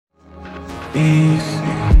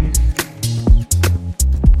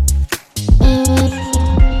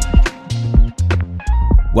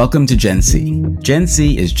Welcome to Gen C. Gen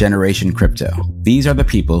C is Generation Crypto. These are the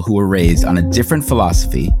people who were raised on a different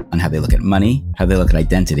philosophy on how they look at money, how they look at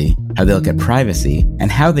identity, how they look at privacy,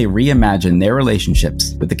 and how they reimagine their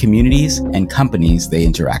relationships with the communities and companies they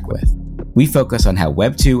interact with. We focus on how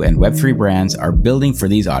Web2 and Web3 brands are building for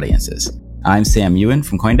these audiences. I'm Sam Ewan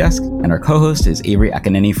from CoinDesk, and our co-host is Avery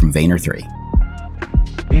Akineni from Vayner3.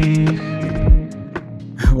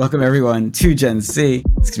 Welcome, everyone, to Gen C.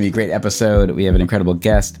 It's going to be a great episode. We have an incredible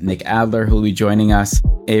guest, Nick Adler, who will be joining us.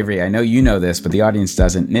 Avery, I know you know this, but the audience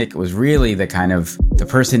doesn't. Nick was really the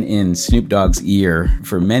person in Snoop Dogg's ear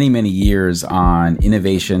for many, many years on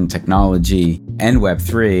innovation, technology, and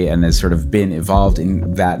Web3, and has sort of been involved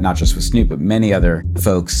in that, not just with Snoop, but many other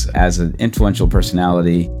folks as an influential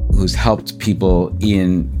personality who's helped people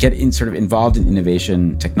get involved in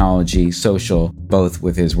innovation, technology, social, both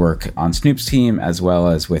with his work on Snoop's team, as well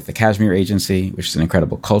as with the Kashmir Agency, which is an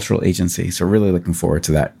incredible cultural agency. So really looking forward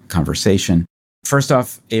to that conversation. First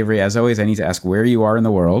off, Avery, as always, I need to ask where you are in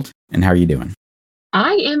the world and how are you doing?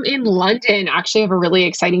 I am in London. Actually, I have a really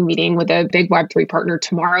exciting meeting with a big Web3 partner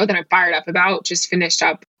tomorrow that I'm fired up about. Just finished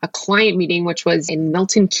up a client meeting, which was in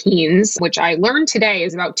Milton Keynes, which I learned today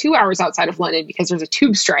is about 2 hours outside of London because there's a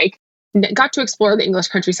tube strike. Got to explore the English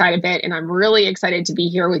countryside a bit, and I'm really excited to be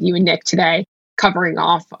here with you and Nick today, covering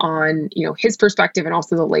off on his perspective and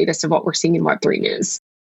also the latest of what we're seeing in Web3 news.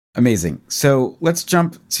 Amazing. So let's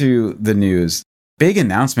jump to the news. Big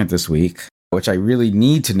announcement this week, which I really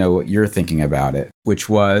need to know what you're thinking about it, which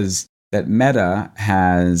was that Meta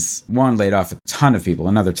has, laid off a ton of people,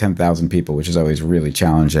 another 10,000 people, which is always really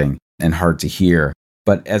challenging and hard to hear.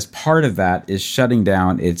 But as part of that is shutting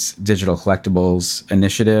down its digital collectibles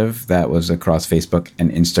initiative that was across Facebook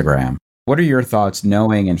and Instagram. What are your thoughts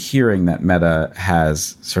knowing and hearing that Meta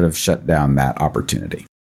has sort of shut down that opportunity?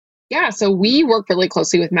 Yeah, so we work really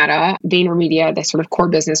closely with Meta. VaynerMedia, the sort of core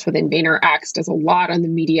business within VaynerX, does a lot on the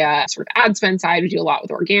media sort of ad spend side. We do a lot with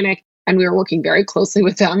organic. And we were working very closely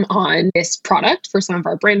with them on this product for some of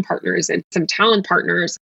our brand partners and some talent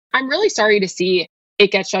partners. I'm really sorry to see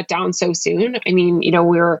it get shut down so soon. I mean, we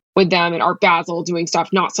were with them at Art Basel doing stuff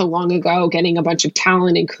not so long ago, getting a bunch of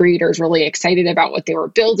talent and creators really excited about what they were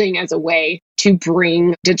building as a way to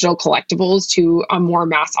bring digital collectibles to a more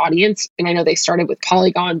mass audience. And I know they started with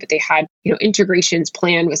Polygon, but they had, integrations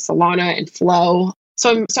planned with Solana and Flow. So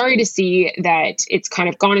I'm sorry to see that it's kind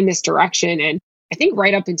of gone in this direction. And I think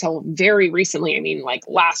right up until very recently, like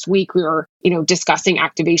last week, we were, discussing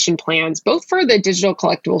activation plans, both for the digital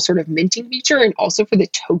collectible sort of minting feature and also for the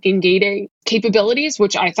token gating capabilities,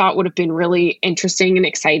 which I thought would have been really interesting and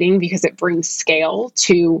exciting because it brings scale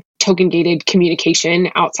to token gated communication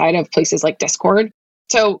outside of places like Discord.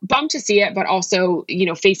 So bummed to see it, but also,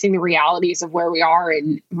 facing the realities of where we are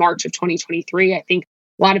in March of 2023. I think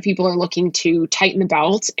a lot of people are looking to tighten the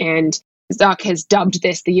belt, and Zuck has dubbed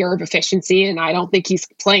this the year of efficiency, and I don't think he's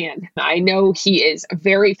playing. I know he is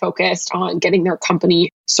very focused on getting their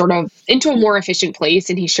company sort of into a more efficient place,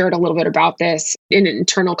 and he shared a little bit about this in an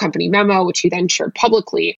internal company memo, which he then shared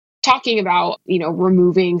publicly, talking about,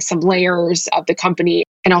 removing some layers of the company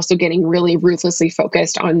and also getting really ruthlessly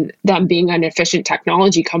focused on them being an efficient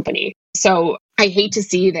technology company. So I hate to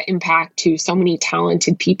see the impact to so many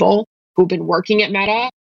talented people who've been working at Meta.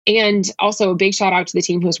 And also a big shout out to the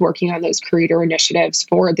team who's working on those creator initiatives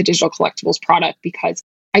for the digital collectibles product, because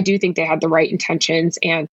I do think they had the right intentions.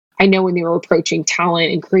 And I know when they were approaching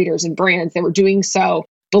talent and creators and brands, they were doing so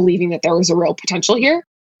believing that there was a real potential here.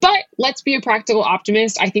 But let's be a practical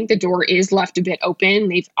optimist. I think the door is left a bit open.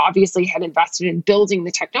 They've obviously had invested in building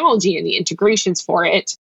the technology and the integrations for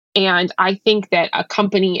it. And I think that a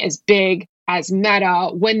company as big as Meta,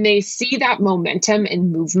 when they see that momentum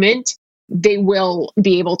and movement, they will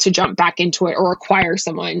be able to jump back into it or acquire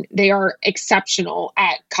someone. They are exceptional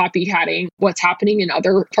at copycatting what's happening in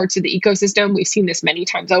other parts of the ecosystem. We've seen this many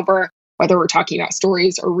times over, whether we're talking about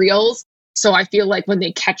stories or reels. So I feel like when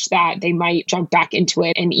they catch that, they might jump back into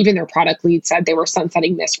it. And even their product lead said they were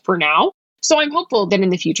sunsetting this for now. So I'm hopeful that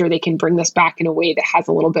in the future, they can bring this back in a way that has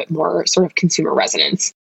a little bit more sort of consumer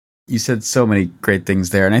resonance. You said so many great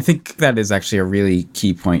things there. And I think that is actually a really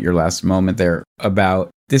key point, your last moment there, about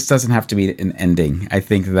this doesn't have to be an ending. I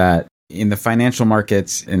think that in the financial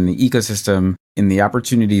markets, in the ecosystem, in the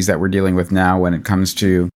opportunities that we're dealing with now when it comes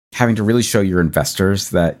to having to really show your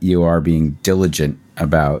investors that you are being diligent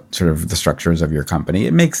about sort of the structures of your company,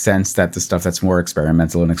 it makes sense that the stuff that's more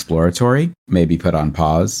experimental and exploratory may be put on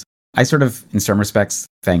pause. I sort of, in some respects,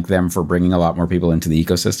 thank them for bringing a lot more people into the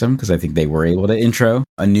ecosystem because I think they were able to intro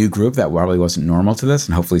a new group that probably wasn't normal to this.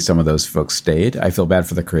 And hopefully some of those folks stayed. I feel bad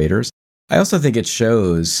for the creators. I also think it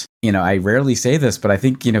shows, I rarely say this, but I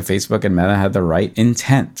think, Facebook and Meta had the right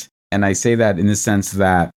intent. And I say that in the sense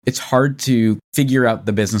that it's hard to figure out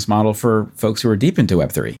the business model for folks who are deep into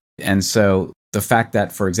Web3. And so the fact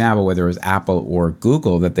that, for example, whether it was Apple or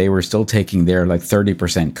Google, that they were still taking their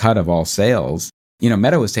 30% cut of all sales,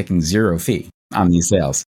 Meta was taking zero fee on these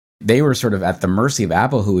sales. They were sort of at the mercy of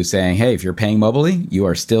Apple, who was saying, hey, if you're paying mobilely, you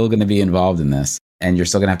are still going to be involved in this and you're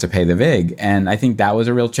still going to have to pay the VIG. And I think that was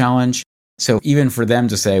a real challenge. So even for them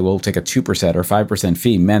to say, we'll take a 2% or 5%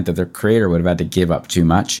 fee meant that their creator would have had to give up too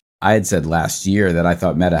much. I had said last year that I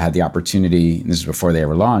thought Meta had the opportunity, and this is before they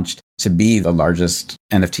ever launched, to be the largest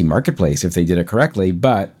NFT marketplace if they did it correctly,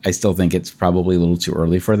 but I still think it's probably a little too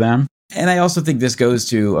early for them. And I also think this goes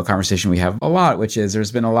to a conversation we have a lot, which is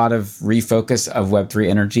there's been a lot of refocus of Web3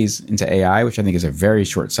 energies into AI, which I think is a very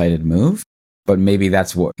short-sighted move, but maybe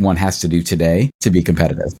that's what one has to do today to be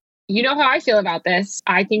competitive. You know how I feel about this.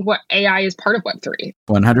 I think what AI is part of Web3.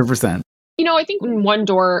 100%. I think when one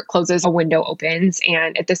door closes, a window opens.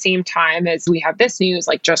 And at the same time as we have this news,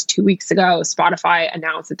 like just 2 weeks ago, Spotify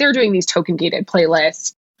announced that they're doing these token gated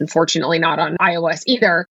playlists, unfortunately not on iOS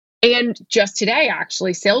either. And just today,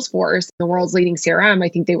 actually, Salesforce, the world's leading CRM, I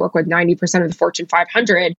think they work with 90% of the Fortune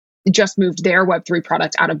 500, just moved their Web3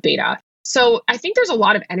 product out of beta. So I think there's a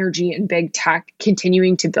lot of energy in big tech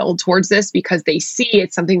continuing to build towards this because they see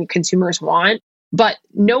it's something that consumers want, but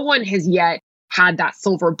no one has yet had that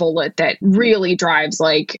silver bullet that really drives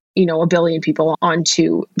a billion people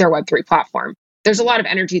onto their Web3 platform. There's a lot of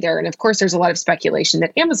energy there. And of course, there's a lot of speculation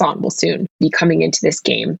that Amazon will soon be coming into this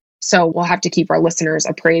game. So we'll have to keep our listeners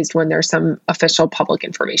appraised when there's some official public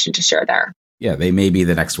information to share there. Yeah, they may be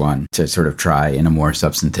the next one to sort of try in a more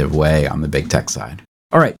substantive way on the big tech side.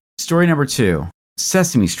 All right, story number 2.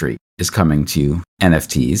 Sesame Street is coming to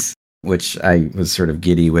NFTs, which I was sort of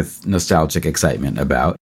giddy with nostalgic excitement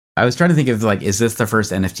about. I was trying to think of is this the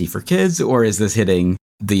first NFT for kids or is this hitting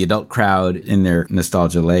the adult crowd in their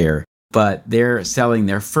nostalgia layer? But they're selling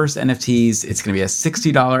their first NFTs. It's going to be a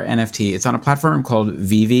 $60 NFT. It's on a platform called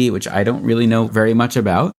Vivi, which I don't really know very much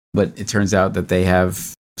about, but it turns out that they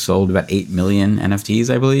have sold about 8 million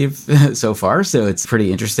NFTs, I believe, so far. So it's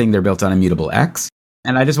pretty interesting. They're built on Immutable X.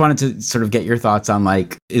 And I just wanted to sort of get your thoughts on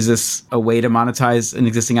is this a way to monetize an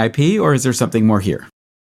existing IP or is there something more here?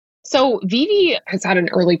 So Vivi has had an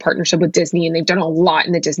early partnership with Disney and they've done a lot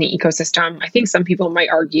in the Disney ecosystem. I think some people might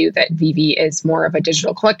argue that Vivi is more of a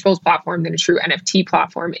digital collectibles platform than a true NFT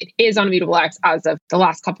platform. It is on Immutable X as of the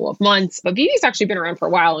last couple of months, but Vivi's actually been around for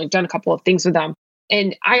a while and I've done a couple of things with them.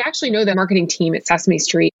 And I actually know the marketing team at Sesame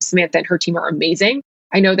Street, Samantha and her team are amazing.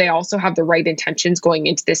 I know they also have the right intentions going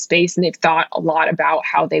into this space and they've thought a lot about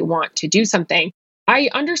how they want to do something. I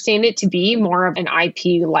understand it to be more of an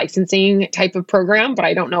IP licensing type of program, but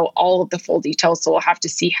I don't know all of the full details. So we'll have to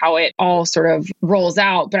see how it all sort of rolls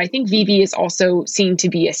out. But I think Vivi is also seen to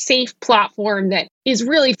be a safe platform that is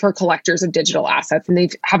really for collectors of digital assets. And they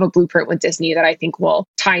have a blueprint with Disney that I think will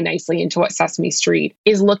tie nicely into what Sesame Street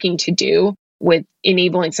is looking to do with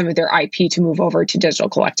enabling some of their IP to move over to digital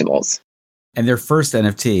collectibles. And their first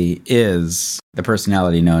NFT is the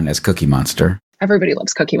personality known as Cookie Monster. Everybody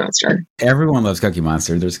loves Cookie Monster. Everyone loves Cookie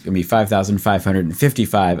Monster. There's going to be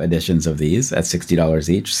 5,555 editions of these at $60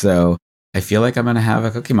 each. So I feel like I'm going to have a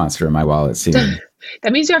Cookie Monster in my wallet soon.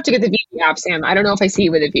 That means you have to get the Vivi app, Sam. I don't know if I see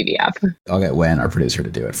you with a Vivi app. I'll get Wen, our producer, to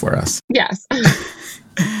do it for us. Yes.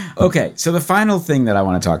 Okay, so the final thing that I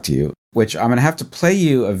want to talk to you, which I'm going to have to play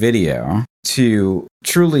you a video to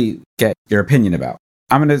truly get your opinion about.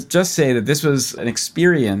 I'm going to just say that this was an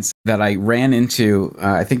experience that I ran into.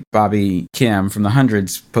 I think Bobby Kim from the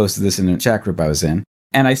Hundreds posted this in a chat group I was in.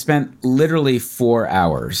 And I spent literally 4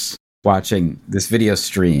 hours watching this video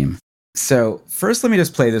stream. So first, let me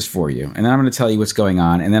just play this for you. And then I'm going to tell you what's going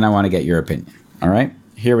on. And then I want to get your opinion. All right,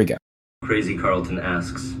 here we go. Crazy Carlton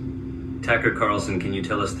asks, Tacker Carlson, can you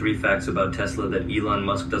tell us 3 facts about Tesla that Elon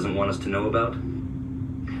Musk doesn't want us to know about?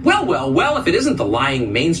 Well, if it isn't the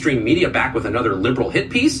lying mainstream media back with another liberal hit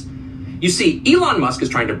piece. You see, Elon Musk is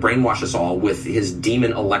trying to brainwash us all with his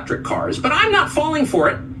demon electric cars, but I'm not falling for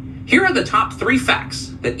it. Here are the top 3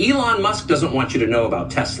 facts that Elon Musk doesn't want you to know about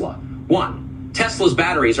Tesla. 1, Tesla's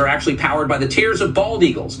batteries are actually powered by the tears of bald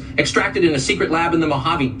eagles, extracted in a secret lab in the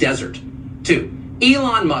Mojave Desert. 2,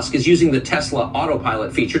 Elon Musk is using the Tesla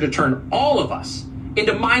autopilot feature to turn all of us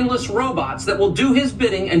into mindless robots that will do his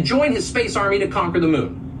bidding and join his space army to conquer the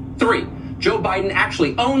moon. 3, Joe Biden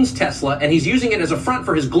actually owns Tesla, and he's using it as a front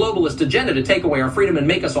for his globalist agenda to take away our freedom and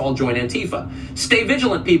make us all join Antifa. Stay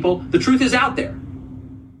vigilant, people. The truth is out there.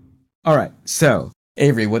 All right. So,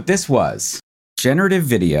 Avery, what this was, generative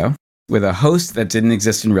video with a host that didn't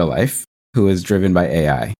exist in real life, who is driven by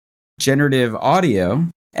AI. Generative audio,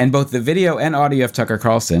 and both the video and audio of Tucker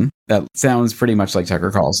Carlson. That sounds pretty much like Tucker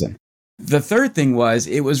Carlson. The third thing was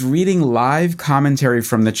it was reading live commentary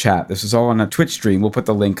from the chat. This was all on a Twitch stream. We'll put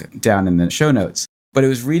the link down in the show notes. But it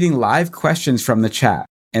was reading live questions from the chat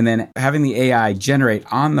and then having the AI generate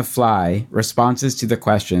on the fly responses to the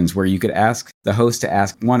questions where you could ask the host to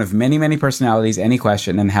ask one of many, many personalities any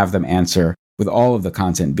question and have them answer with all of the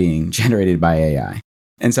content being generated by AI.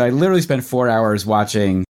 And so I literally spent 4 hours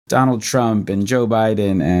watching Donald Trump and Joe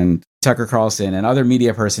Biden and Tucker Carlson and other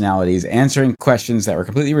media personalities answering questions that were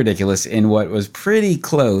completely ridiculous in what was pretty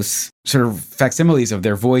close sort of facsimiles of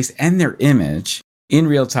their voice and their image in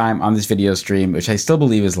real time on this video stream, which I still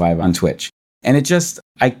believe is live on Twitch. And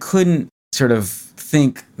I couldn't sort of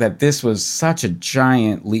think that this was such a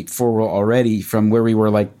giant leap forward already from where we were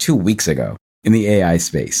like 2 weeks ago in the AI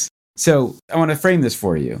space. So I want to frame this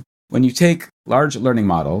for you. When you take large learning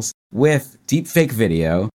models with deepfake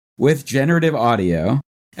video, with generative audio,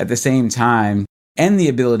 at the same time, and the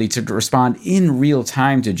ability to respond in real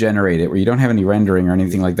time to generate it, where you don't have any rendering or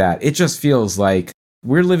anything like that, it just feels like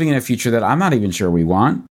we're living in a future that I'm not even sure we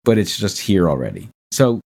want, but it's just here already.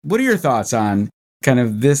 So what are your thoughts on kind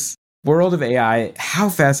of this world of AI, how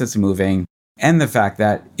fast it's moving, and the fact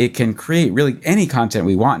that it can create really any content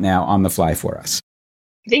we want now on the fly for us?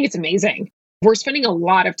 I think it's amazing. We're spending a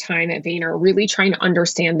lot of time at Vayner really trying to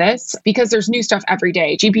understand this because there's new stuff every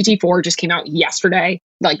day. GPT-4 just came out yesterday.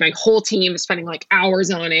 Like my whole team is spending like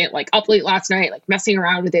hours on it, like up late last night, like messing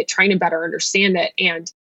around with it, trying to better understand it.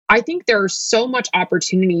 And I think there's so much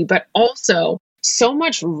opportunity, but also so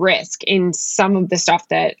much risk in some of the stuff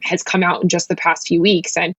that has come out in just the past few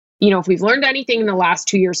weeks. And if we've learned anything in the last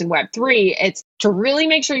 2 years in Web3, it's to really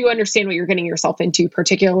make sure you understand what you're getting yourself into,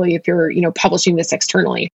 particularly if you're, publishing this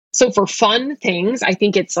externally. So for fun things, I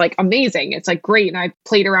think it's like amazing. It's like great. And I've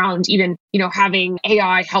played around even, having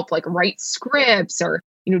AI help like write scripts or,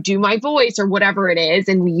 do my voice or whatever it is.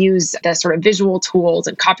 And we use the sort of visual tools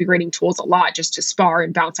and copywriting tools a lot just to spar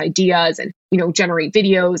and bounce ideas and, generate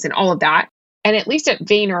videos and all of that. And at least at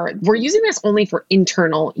Vayner, we're using this only for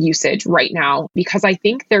internal usage right now, because I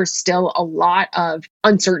think there's still a lot of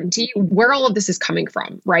uncertainty where all of this is coming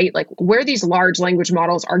from, right? Like where these large language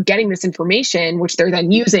models are getting this information, which they're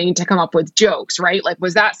then using to come up with jokes, right? Like,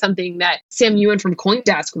 was that something that Sam Ewan from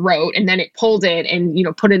CoinDesk wrote and then it pulled it and,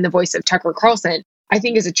 put in the voice of Tucker Carlson? I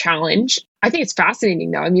think is a challenge. I think it's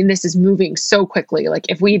fascinating though. I mean, this is moving so quickly. Like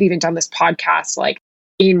if we had even done this podcast, like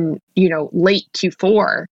in, late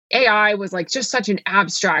Q4, AI was like just such an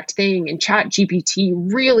abstract thing, and ChatGPT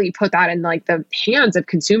really put that in like the hands of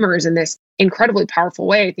consumers in this incredibly powerful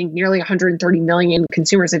way. I think nearly 130 million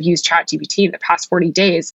consumers have used ChatGPT in the past 40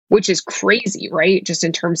 days, which is crazy, right? Just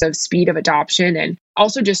in terms of speed of adoption and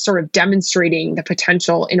also just sort of demonstrating the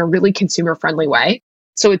potential in a really consumer-friendly way.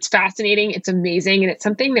 So it's fascinating, it's amazing, and it's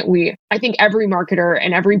something that I think every marketer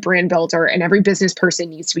and every brand builder and every business person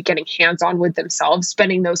needs to be getting hands-on with themselves,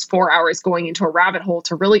 spending those 4 hours going into a rabbit hole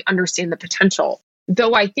to really understand the potential.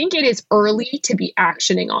 Though I think it is early to be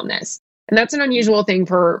actioning on this. And that's an unusual thing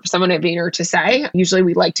for someone at Vayner to say. Usually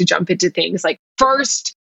we like to jump into things like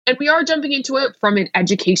first, and we are jumping into it from an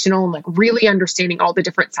educational and like really understanding all the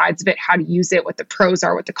different sides of it, how to use it, what the pros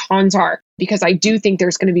are, what the cons are, because I do think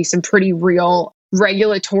there's going to be some pretty real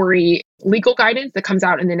regulatory legal guidance that comes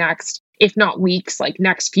out in the next, if not weeks, like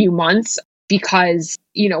next few months, because,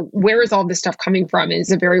 where is all this stuff coming from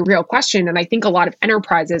is a very real question. And I think a lot of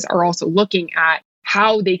enterprises are also looking at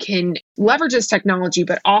how they can leverage this technology,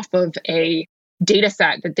 but off of a data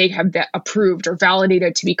set that they have approved or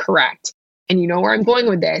validated to be correct. And you know where I'm going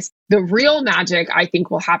with this. The real magic, I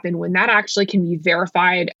think, will happen when that actually can be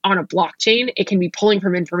verified on a blockchain. It can be pulling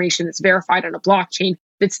from information that's verified on a blockchain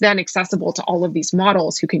that's then accessible to all of these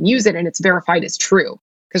models who can use it, and it's verified as true.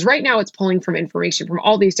 Because right now it's pulling from information from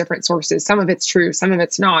all these different sources. Some of it's true, some of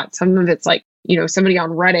it's not. Some of it's like, somebody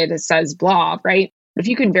on Reddit that says blah, right? But if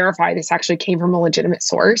you can verify this actually came from a legitimate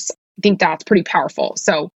source, I think that's pretty powerful.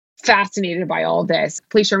 So fascinated by all of this.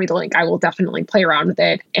 Please share me the link. I will definitely play around with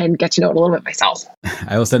it and get to know it a little bit myself.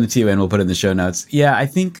 I will send it to you and we'll put it in the show notes. Yeah, I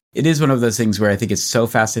think it is one of those things where I think it's so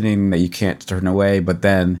fascinating that you can't turn away. But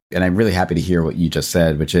then, and I'm really happy to hear what you just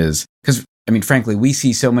said, which is, because, frankly, we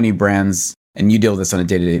see so many brands, and you deal with this on a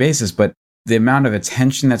day-to-day basis, but the amount of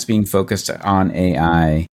attention that's being focused on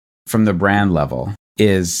AI from the brand level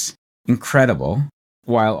is incredible.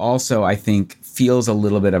 while also, I think, feels a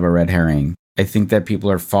little bit of a red herring. I think that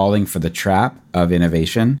people are falling for the trap of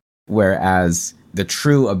innovation, whereas the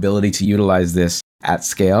true ability to utilize this at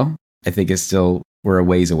scale, I think is still, we're a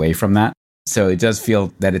ways away from that. So it does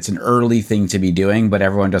feel that it's an early thing to be doing, but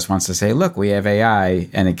everyone just wants to say, look, we have AI,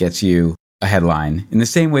 and it gets you a headline in the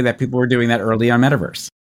same way that people were doing that early on Metaverse.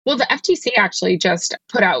 Well, the FTC actually just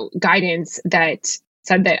put out guidance that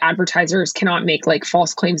said that advertisers cannot make like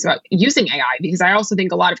false claims about using AI, because I also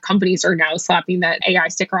think a lot of companies are now slapping that AI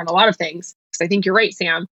sticker on a lot of things. Because I think you're right,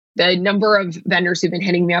 Sam. The number of vendors who've been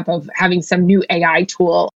hitting me up of having some new AI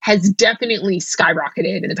tool has definitely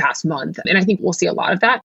skyrocketed in the past month. And I think we'll see a lot of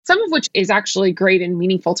that, some of which is actually great and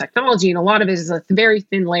meaningful technology. And a lot of it is a very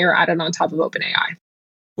thin layer added on top of OpenAI.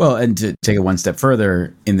 Well, and to take it one step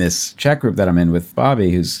further, in this chat group that I'm in with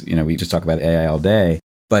Bobby, who's, we just talk about AI all day,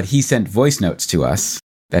 but he sent voice notes to us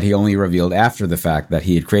that he only revealed after the fact that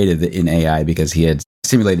he had created in AI because he had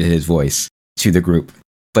simulated his voice to the group.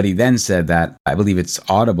 But he then said that, I believe it's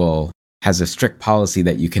Audible, has a strict policy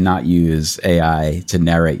that you cannot use AI to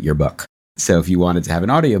narrate your book. So if you wanted to have an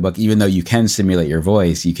audiobook, even though you can simulate your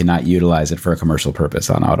voice, you cannot utilize it for a commercial purpose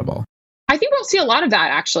on Audible. I think we'll see a lot of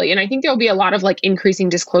that, actually. And I think there'll be a lot of like increasing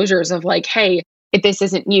disclosures of like, hey, if this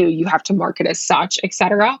isn't you have to mark it as such, et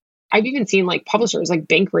cetera. I've even seen like publishers like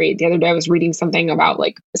Bankrate. The other day I was reading something about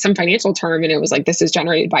like some financial term, and it was like, this is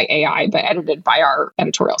generated by AI, but edited by our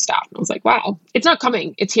editorial staff. And I was like, wow, it's not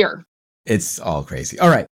coming. It's here. It's all crazy. All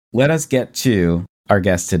right, let us get to our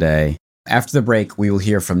guest today. After the break, we will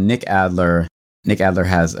hear from Nick Adler. Nick Adler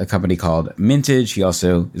has a company called MNTGE. He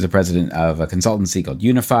also is the president of a consultancy called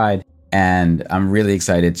Unified. And I'm really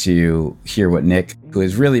excited to hear what Nick, who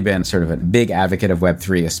has really been sort of a big advocate of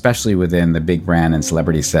Web3, especially within the big brand and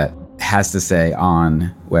celebrity set, has to say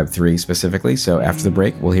on Web3 specifically. So after the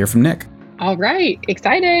break, we'll hear from Nick. All right.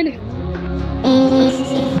 Excited.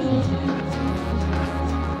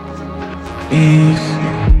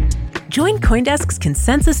 Join CoinDesk's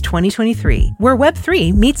Consensus 2023, where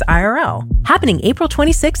Web3 meets IRL, happening April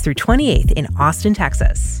 26th through 28th in Austin,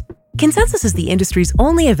 Texas. Consensus is the industry's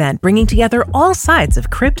only event bringing together all sides of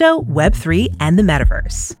crypto, Web3, and the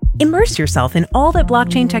metaverse. Immerse yourself in all that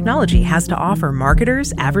blockchain technology has to offer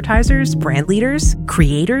marketers, advertisers, brand leaders,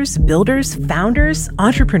 creators, builders, founders,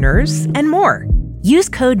 entrepreneurs, and more. Use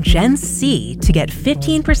code GENC to get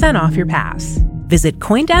 15% off your pass. Visit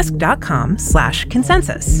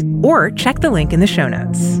coindesk.com/consensus or check the link in the show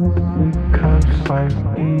notes.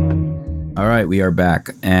 All right, we are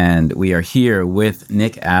back, and we are here with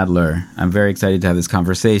Nick Adler. I'm very excited to have this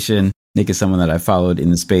conversation. Nick is someone that I've followed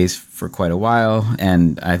in the space for quite a while,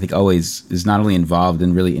 and I think always is not only involved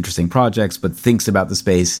in really interesting projects, but thinks about the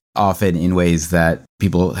space often in ways that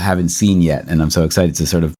people haven't seen yet. And I'm so excited to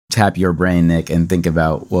sort of tap your brain, Nick, and think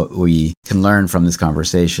about what we can learn from this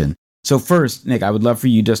conversation. So first, Nick, I would love for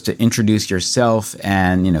you just to introduce yourself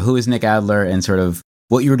and, who is Nick Adler and sort of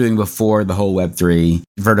what you were doing before the whole Web3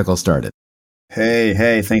 vertical started.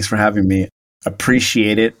 Hey, thanks for having me.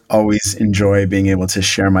 Appreciate it. Always enjoy being able to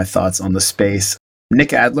share my thoughts on the space.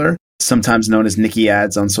 Nick Adler, sometimes known as Nicky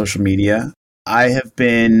Ads on social media. I have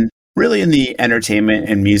been really in the entertainment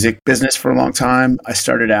and music business for a long time. I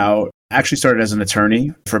started as an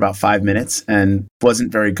attorney for about 5 minutes and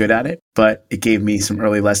wasn't very good at it, but it gave me some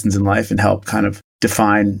early lessons in life and helped kind of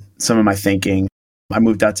define some of my thinking. I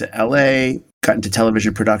moved out to LA, got into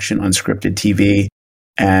television production, unscripted TV,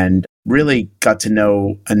 and really got to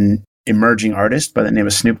know an emerging artist by the name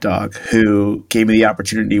of Snoop Dogg, who gave me the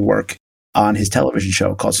opportunity to work on his television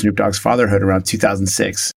show called Snoop Dogg's Fatherhood around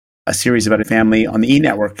 2006, a series about a family on the E!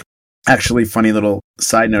 Network. Actually, funny little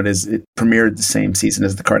side note is it premiered the same season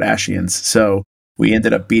as the Kardashians. So we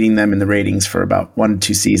ended up beating them in the ratings for about 1 to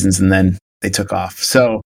 2 seasons, and then they took off.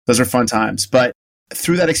 So those were fun times. But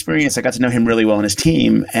through that experience, I got to know him really well and his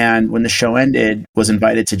team. And when the show ended, was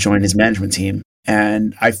invited to join his management team.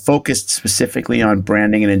 And I focused specifically on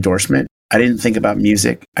branding and endorsement. I didn't think about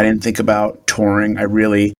music. I didn't think about touring. I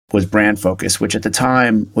really was brand focused, which at the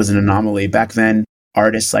time was an anomaly. Back then,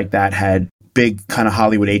 artists like that had big kind of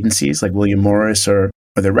Hollywood agencies like William Morris or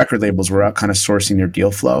their record labels were out kind of sourcing their deal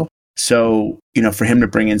flow. So, for him to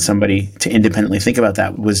bring in somebody to independently think about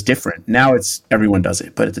that was different. Now everyone does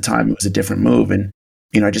it. But at the time, it was a different move. And,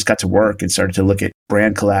 I just got to work and started to look at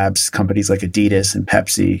brand collabs, companies like Adidas and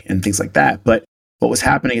Pepsi and things like that. But what was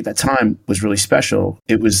happening at that time was really special.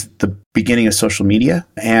 It was the beginning of social media.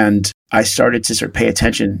 And I started to sort of pay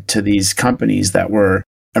attention to these companies that were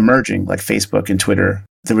emerging, like Facebook and Twitter.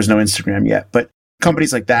 There was no Instagram yet, but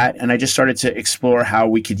companies like that. And I just started to explore how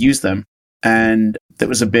we could use them. And that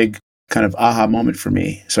was a big kind of aha moment for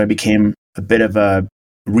me. So I became a bit of a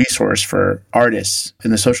resource for artists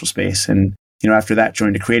in the social space. And, after that,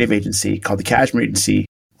 joined a creative agency called the Cashmere Agency,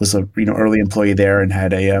 was a, early employee there and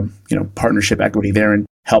had a, partnership equity there and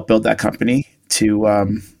helped build that company to,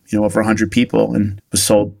 over 100 people and was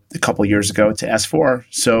sold a couple of years ago to S4.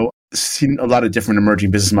 So seen a lot of different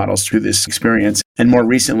emerging business models through this experience. And more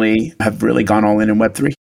recently have really gone all in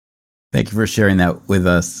Web3. Thank you for sharing that with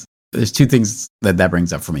us. There's two things that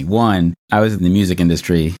brings up for me. One, I was in the music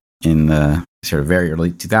industry in the sort of very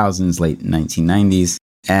early 2000s, late 1990s.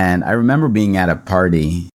 And I remember being at a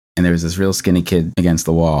party and there was this real skinny kid against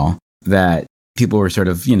the wall that people were sort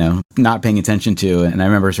of, not paying attention to. And I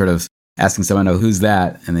remember sort of asking someone, "Oh, who's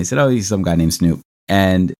that?" And they said, "Oh, he's some guy named Snoop."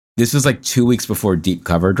 And this was like 2 weeks before Deep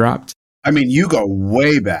Cover dropped. I mean, you go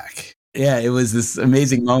way back. Yeah, it was this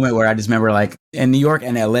amazing moment where I just remember like in New York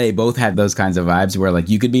and LA both had those kinds of vibes where like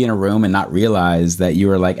you could be in a room and not realize that you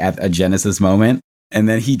were like at a Genesis moment. And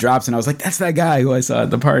then he drops and I was like, that's that guy who I saw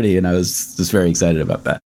at the party. And I was just very excited about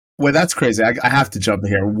that. Well, that's crazy. I have to jump in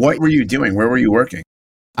here. What were you doing? Where were you working?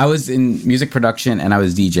 I was in music production and I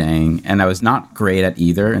was DJing, and I was not great at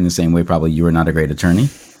either, in the same way probably you were not a great attorney.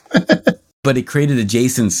 But it created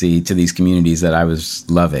adjacency to these communities that I was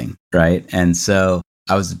loving, right? And so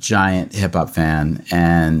I was a giant hip hop fan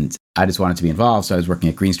and I just wanted to be involved. So I was working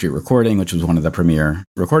at Green Street Recording, which was one of the premier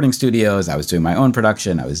recording studios. I was doing my own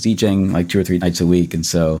production. I was DJing like 2 or 3 nights a week.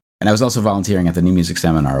 And I was also volunteering at the New Music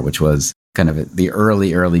Seminar, which was kind of the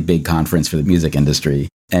early big conference for the music industry.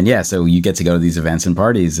 And yeah, so you get to go to these events and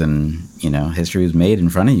parties and, history was made in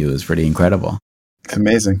front of you. It was pretty incredible.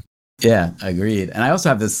 Amazing. Yeah, agreed. And I also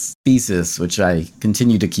have this thesis, which I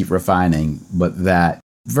continue to keep refining, but that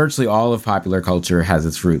virtually all of popular culture has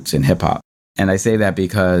its roots in hip hop. And I say that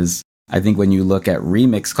because I think when you look at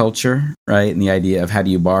remix culture, right, and the idea of how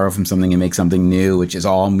do you borrow from something and make something new, which is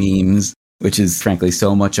all memes, which is frankly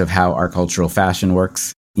so much of how our cultural fashion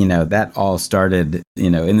works, that all started,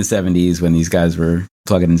 in the 70s when these guys were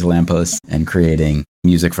plugging into lampposts and creating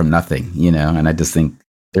music from nothing, and I just think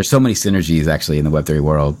there's so many synergies actually in the Web3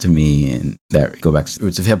 world to me and that go back to the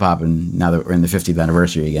roots of hip hop. And now that we're in the 50th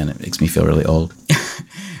anniversary again, it makes me feel really old.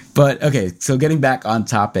 But okay, so getting back on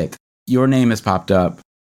topic, your name has popped up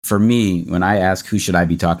for me when I ask who should I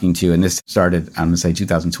be talking to, and this started, I'm going to say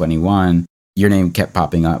 2021, your name kept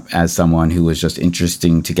popping up as someone who was just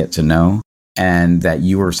interesting to get to know, and that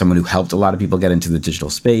you were someone who helped a lot of people get into the digital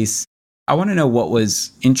space. I want to know what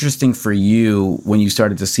was interesting for you when you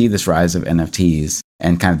started to see this rise of NFTs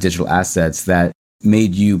and kind of digital assets that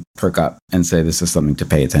made you perk up and say, this is something to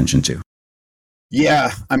pay attention to.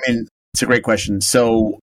 Yeah, I mean, it's a great question.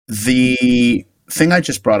 So the thing I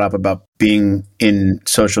just brought up about being in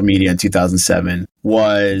social media in 2007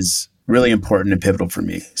 was really important and pivotal for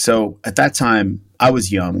me. So at that time, I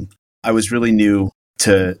was young. I was really new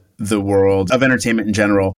to the world of entertainment in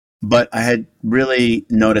general, but I had really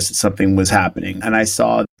noticed that something was happening. And I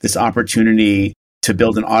saw this opportunity to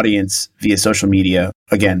build an audience via social media.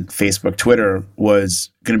 Again, Facebook, Twitter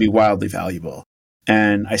was going to be wildly valuable.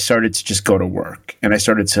 And I started to just go to work and I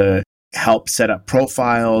started to help set up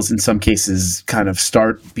profiles, in some cases kind of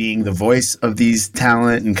start being the voice of these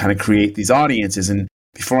talent and kind of create these audiences. And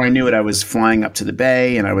before I knew it, I was flying up to the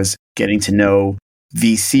Bay and I was getting to know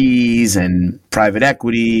VCs and private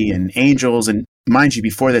equity and angels. And mind you,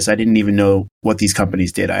 before this, I didn't even know what these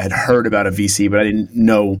companies did. I had heard about a VC, but I didn't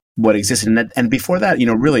know what existed. And before that,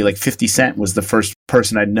 really like 50 Cent was the first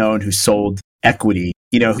person I'd known who sold equity,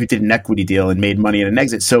 who did an equity deal and made money in an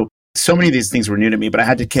exit. So many of these things were new to me, but I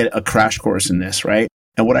had to get a crash course in this, right?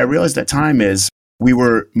 And what I realized at the time is we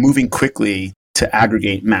were moving quickly to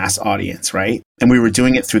aggregate mass audience, right? And we were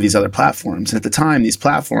doing it through these other platforms. And at the time, these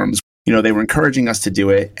platforms, they were encouraging us to do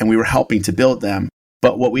it and we were helping to build them.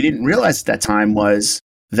 But what we didn't realize at that time was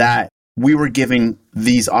that we were giving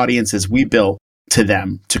these audiences we built to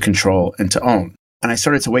them to control and to own. And I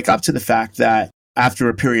started to wake up to the fact that after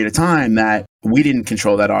a period of time that we didn't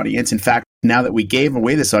control that audience. In fact, now that we gave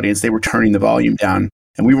away this audience, they were turning the volume down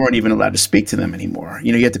and we weren't even allowed to speak to them anymore.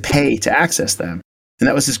 You had to pay to access them. And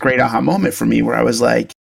that was this great aha moment for me where I was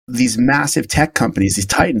like, these massive tech companies, these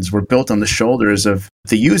titans were built on the shoulders of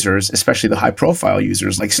the users, especially the high profile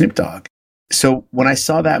users like Snoop Dogg. So when I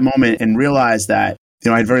saw that moment and realized that,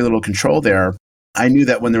 I had very little control there, I knew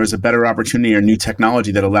that when there was a better opportunity or new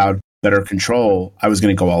technology that allowed better control, I was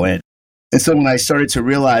going to go all in. And so when I started to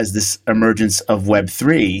realize this emergence of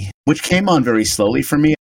Web3, which came on very slowly for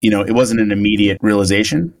me, it wasn't an immediate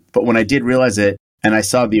realization, but when I did realize it and I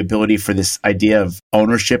saw the ability for this idea of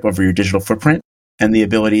ownership over your digital footprint and the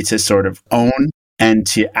ability to sort of own and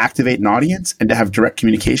to activate an audience and to have direct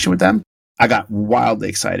communication with them, I got wildly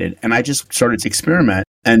excited and I just started to experiment.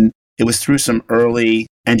 And it was through some early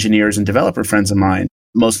engineers and developer friends of mine,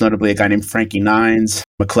 most notably a guy named Frankie Nines,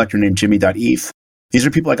 a collector named Jimmy.eth. These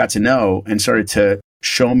are people I got to know and started to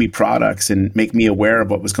show me products and make me aware of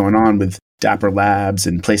what was going on with Dapper Labs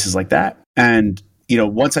and places like that. And,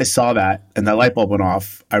 once I saw that and that light bulb went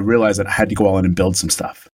off, I realized that I had to go all in and build some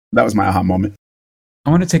stuff. That was my aha moment.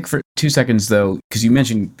 I want to take for 2 seconds, though, because you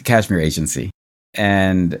mentioned the Cashmere Agency.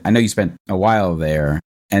 And I know you spent a while there.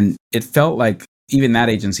 And it felt like even that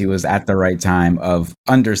agency was at the right time of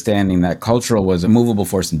understanding that cultural was a movable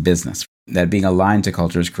force in business, that being aligned to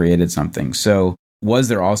cultures created something. So was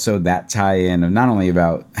there also that tie-in of not only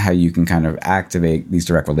about how you can kind of activate these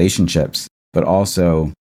direct relationships, but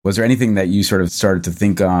also was there anything that you sort of started to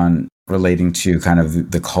think on relating to kind of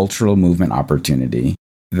the cultural movement opportunity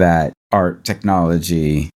that art,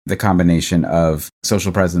 technology, the combination of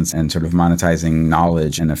social presence and sort of monetizing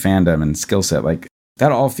knowledge and a fandom and skill set, like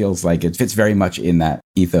that all feels like it fits very much in that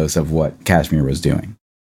ethos of what Cashmere was doing?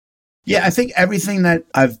 Yeah, I think everything that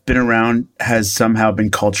I've been around has somehow been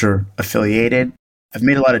culture affiliated. I've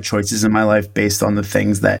made a lot of choices in my life based on the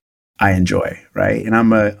things that I enjoy, right? And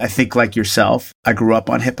I think like yourself, I grew up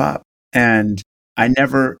on hip hop and I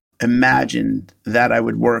never imagined that I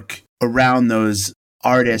would work around those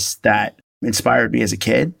artists that inspired me as a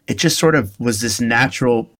kid. It just sort of was this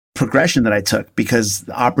natural progression that I took because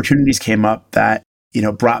the opportunities came up that,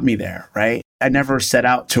 brought me there, right? I never set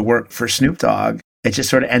out to work for Snoop Dogg. It just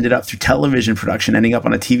sort of ended up through television production, ending up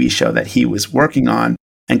on a TV show that he was working on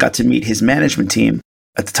and got to meet his management team.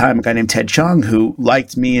 At the time, a guy named Ted Chung who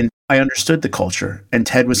liked me and I understood the culture. And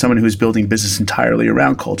Ted was someone who was building business entirely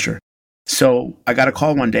around culture. So I got a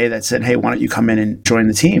call one day that said, hey, why don't you come in and join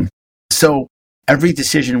the team? So every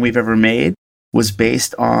decision we've ever made was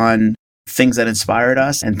based on things that inspired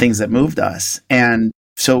us and things that moved us. And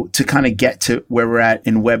so to kind of get to where we're at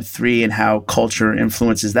in Web3 and how culture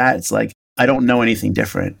influences that, it's like, I don't know anything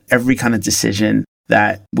different. Every kind of decision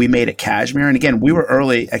that we made at Cashmere, and again, we were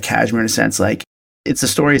early at Cashmere in a sense, like it's the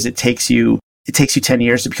stories it takes you 10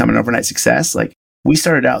 years to become an overnight success. Like we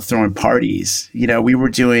started out throwing parties, we were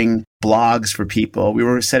doing blogs for people. We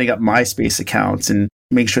were setting up MySpace accounts and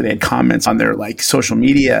making sure they had comments on their like social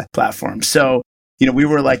media platforms. So, we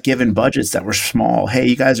were like given budgets that were small. Hey,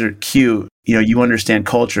 you guys are cute. You understand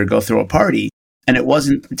culture, go throw a party. And it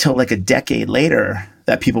wasn't until like a decade later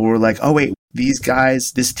that people were like, oh, wait, these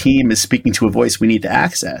guys, this team is speaking to a voice we need to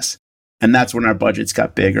access. And that's when our budgets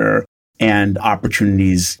got bigger and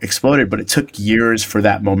opportunities exploded. But it took years for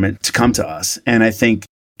that moment to come to us. And I think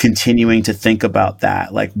continuing to think about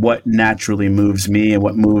that, like what naturally moves me and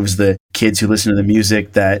what moves the kids who listen to the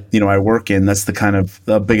music that, I work in, that's the kind of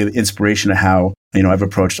the big inspiration of how, I've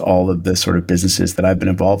approached all of the sort of businesses that I've been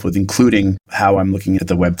involved with, including how I'm looking at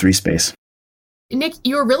the Web3 space. Nick,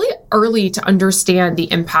 you were really early to understand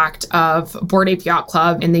the impact of Bored Ape Yacht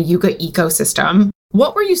Club in the Yuga ecosystem.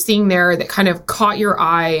 What were you seeing there that kind of caught your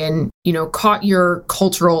eye and, caught your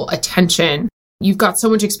cultural attention? You've got so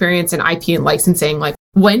much experience in IP and licensing. Like,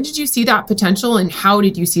 when did you see that potential and how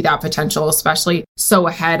did you see that potential, especially so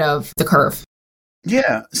ahead of the curve?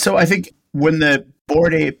 Yeah. So I think when the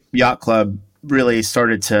Bored Ape Yacht Club really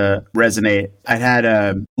started to resonate, I had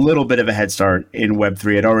a little bit of a head start in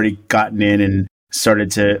Web3. I'd already gotten in and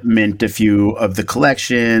started to mint a few of the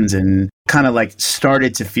collections and kind of like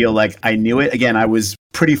started to feel like I knew it. Again, I was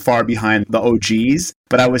pretty far behind the OGs,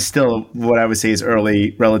 but I was still what I would say is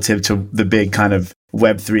early relative to the big kind of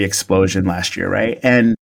Web3 explosion last year, right?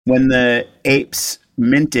 And when the apes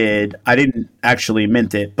minted, I didn't actually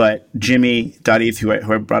mint it, but Jimmy.eth, who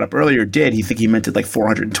I brought up earlier, did. He minted like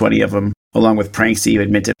 420 of them, along with Pranksy, who had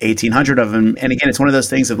minted 1,800 of them. And again, it's one of those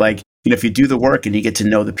things of like, if you do the work and you get to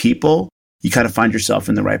know the people, you kind of find yourself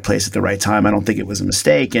in the right place at the right time. I don't think it was a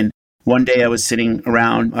mistake. And one day I was sitting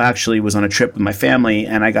around, I actually was on a trip with my family,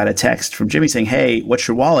 and I got a text from Jimmy saying, hey, what's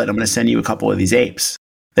your wallet? I'm going to send you a couple of these apes.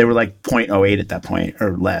 They were like 0.08 at that point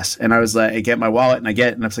or less. And I was like, I get my wallet and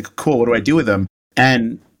I was like, cool, what do I do with them?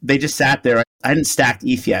 And they just sat there. I hadn't stacked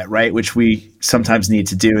ETH yet, right? Which we sometimes need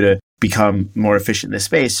to do to become more efficient in this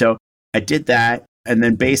space. So I did that. And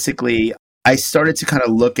then basically I started to kind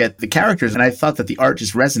of look at the characters, and I thought that the art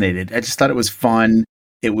just resonated. I just thought it was fun.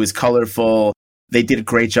 It was colorful. They did a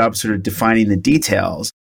great job sort of defining the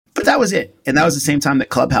details. But that was it. And that was the same time that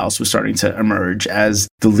Clubhouse was starting to emerge as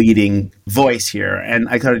the leading voice here. And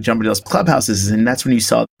I kind of jumped into those Clubhouses, and that's when you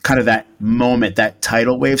saw kind of that moment, that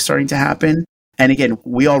tidal wave starting to happen. And again,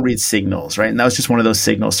 we all read signals, right? And that was just one of those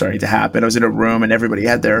signals starting to happen. I was in a room and everybody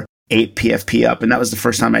had their 8 PFP up. And that was the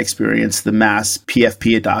first time I experienced the mass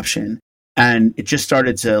PFP adoption. And it just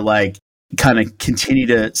started to like kind of continue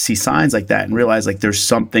to see signs like that and realize like there's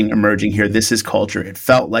something emerging here. This is culture. It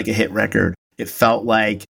felt like a hit record. It felt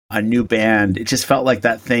like a new band. It just felt like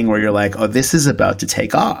that thing where you're like, oh, this is about to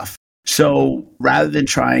take off. So rather than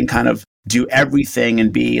try and kind of do everything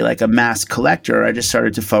and be like a mass collector, I just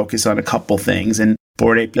started to focus on a couple things. And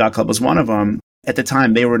Bored Ape Yacht Club was one of them. At the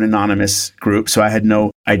time, they were an anonymous group, so I had no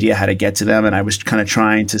idea how to get to them. And I was kind of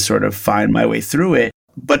trying to sort of find my way through it.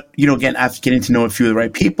 But, again, after getting to know a few of the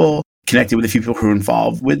right people, connected with a few people who were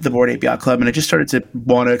involved with the Bored Ape Yacht Club, and I just started to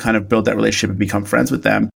want to kind of build that relationship and become friends with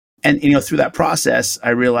them. And, through that process, I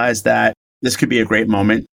realized that this could be a great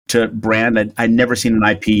moment to brand. I'd never seen an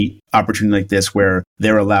IP opportunity like this where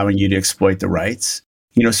they're allowing you to exploit the rights.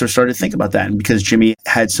 So I started to think about that. And because Jimmy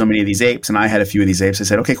had so many of these apes and I had a few of these apes, I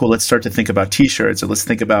said, okay, cool, let's start to think about t-shirts, or let's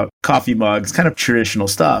think about coffee mugs, kind of traditional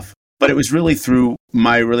stuff. But it was really through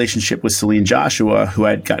my relationship with Celine Joshua, who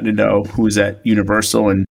I'd gotten to know, who was at Universal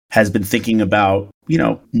and has been thinking about,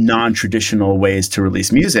 non-traditional ways to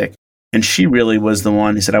release music. And she really was the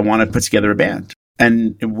one who said, I want to put together a band.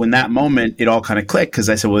 And when that moment, it all kind of clicked, because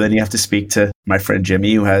I said, well, then you have to speak to my friend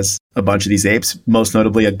Jimmy, who has a bunch of these apes, most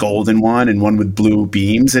notably a golden one and one with blue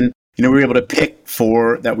beams. And, we were able to pick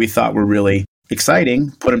 4 that we thought were really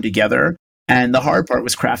exciting, put them together. And the hard part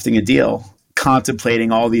was crafting a deal,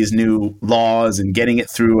 contemplating all these new laws and getting it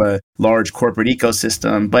through a large corporate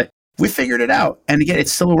ecosystem. But we figured it out. And again,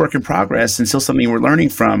 it's still a work in progress and still something we're learning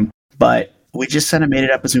from. But we just kind of made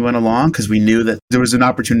it up as we went along because we knew that there was an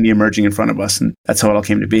opportunity emerging in front of us. And that's how it all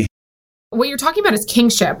came to be. What you're talking about is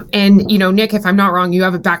kingship. And, Nick, if I'm not wrong, you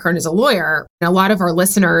have a background as a lawyer. And a lot of our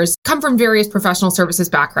listeners come from various professional services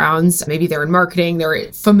backgrounds. Maybe they're in marketing,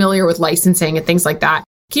 they're familiar with licensing and things like that.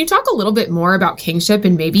 Can you talk a little bit more about kingship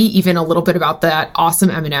and maybe even a little bit about that awesome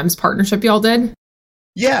M&M's partnership y'all did?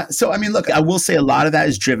 Yeah. So, look, I will say a lot of that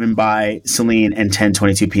is driven by Celine and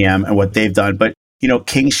 1022 PM and what they've done. But,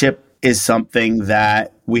 kingship is something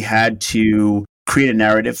that we had to create a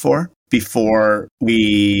narrative for before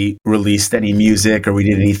we released any music or we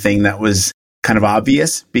did anything that was kind of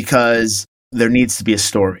obvious, because there needs to be a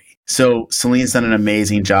story. So Celine's done an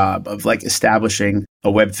amazing job of establishing a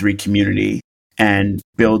Web3 community and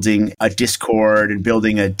building a Discord and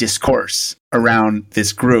building a discourse around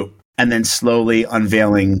this group, and then slowly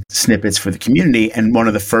unveiling snippets for the community. And one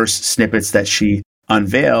of the first snippets that she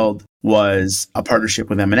unveiled was a partnership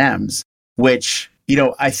with M&M's, which,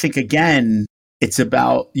 I think, again, it's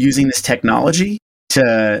about using this technology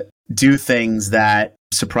to do things that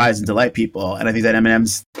surprise and delight people. And I think that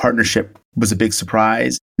M&M's partnership was a big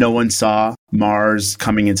surprise. No one saw Mars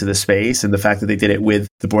coming into the space. And the fact that they did it with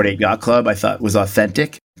the Bored Ape Yacht Club, I thought was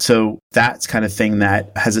authentic. So that's kind of thing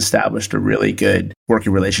that has established a really good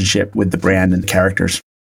working relationship with the brand and the characters.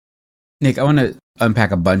 Nick, I want to unpack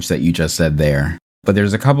a bunch that you just said there. But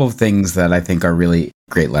there's a couple of things that I think are really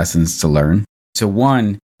great lessons to learn. So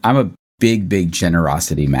one, I'm a big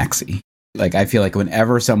generosity maxi. I feel like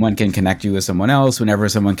whenever someone can connect you with someone else, whenever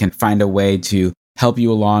someone can find a way to help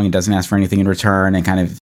you along and doesn't ask for anything in return, and kind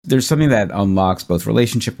of, there's something that unlocks both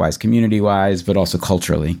relationship-wise, community-wise, but also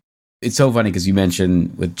culturally. It's so funny because you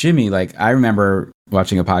mentioned with Jimmy, I remember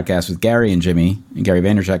watching a podcast with Gary and Jimmy, and Gary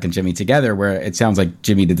Vaynerchuk and Jimmy together, where it sounds like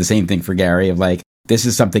Jimmy did the same thing for Gary of this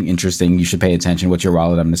is something interesting. You should pay attention. What's your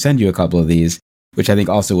wallet? I'm going to send you a couple of these, which I think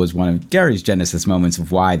also was one of Gary's genesis moments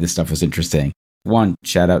of why this stuff was interesting. One,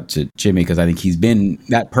 shout out to Jimmy, because I think he's been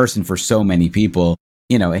that person for so many people,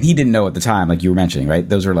 and he didn't know at the time, like you were mentioning, right?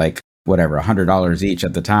 Those are $100 each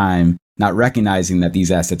at the time, not recognizing that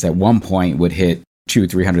these assets at one point would hit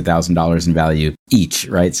 $200,000-$300,000 in value each,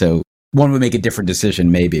 right? So one would make a different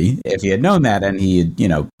decision maybe if he had known that, and he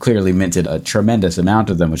had, clearly minted a tremendous amount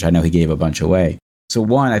of them, which I know he gave a bunch away. So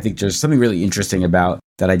one, I think there's something really interesting about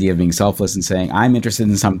that idea of being selfless and saying, I'm interested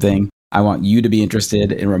in something. I want you to be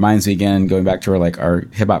interested. It reminds me again, going back to our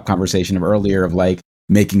hip hop conversation of earlier of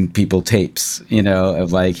making people tapes,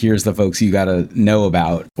 of here's the folks you got to know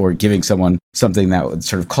about, or giving someone something that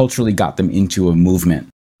sort of culturally got them into a movement,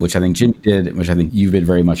 which I think Jimmy did, which I think you've been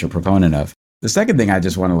very much a proponent of. The second thing I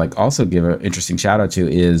just want to also give an interesting shout out to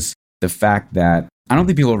is the fact that I don't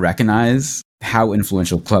think people recognize how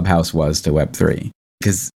influential Clubhouse was to Web3.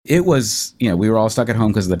 Because it was, we were all stuck at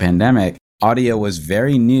home because of the pandemic. Audio was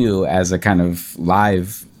very new as a kind of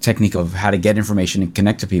live technique of how to get information and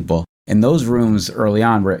connect to people. And those rooms early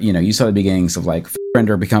on where, you saw the beginnings of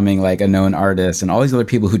Friender becoming a known artist and all these other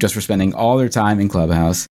people who just were spending all their time in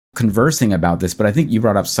Clubhouse conversing about this. But I think you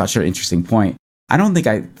brought up such an interesting point. I don't think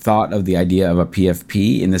I thought of the idea of a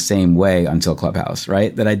PFP in the same way until Clubhouse,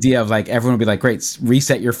 right? That idea of everyone would be great,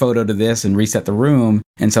 reset your photo to this and reset the room.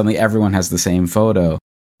 And suddenly everyone has the same photo.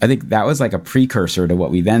 I think that was a precursor to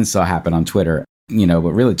what we then saw happen on Twitter,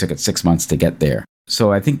 but really took it 6 months to get there.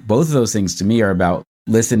 So I think both of those things to me are about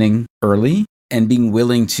listening early and being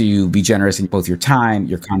willing to be generous in both your time,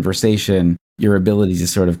 your conversation, your ability to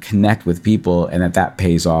sort of connect with people, and that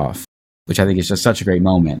pays off, which I think is just such a great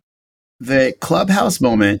moment. The Clubhouse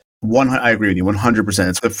moment, I agree with you 100%.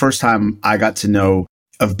 It's the first time I got to know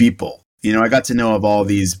of people. I got to know of all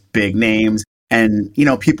these big names and,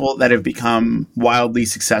 people that have become wildly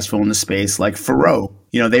successful in the space like Faro.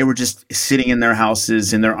 They were just sitting in their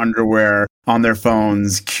houses in their underwear on their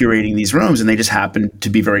phones, curating these rooms, and they just happened to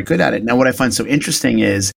be very good at it. Now, what I find so interesting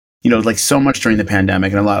is, like so much during the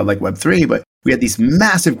pandemic and a lot of like Web3, but we had these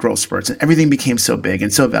massive growth spurts and everything became so big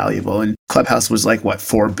and so valuable. And Clubhouse was like,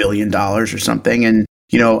 $4 billion or something. And,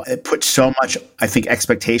 it put so much, I think,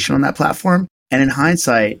 expectation on that platform. And in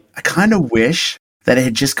hindsight, I kind of wish that it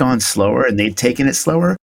had just gone slower and they'd taken it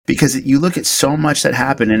slower, because you look at so much that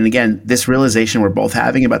happened. And again, this realization we're both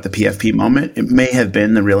having about the PFP moment, it may have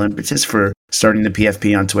been the real impetus for starting the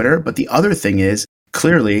PFP on Twitter. But the other thing is,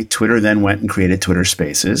 clearly, Twitter then went and created Twitter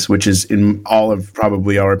Spaces, which is, in all of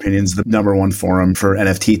probably our opinions, the number one forum for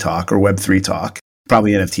NFT talk or Web3 talk,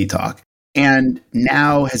 probably NFT talk. And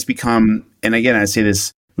now has become, and again, I say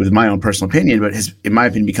this with my own personal opinion, but has, in my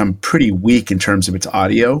opinion, become pretty weak in terms of its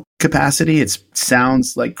audio capacity. It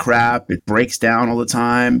sounds like crap. It breaks down all the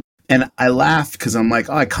time. And I laugh because I'm like,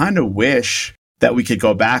 I kind of wish that we could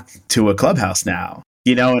go back to a Clubhouse now.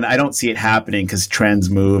 And I don't see it happening because trends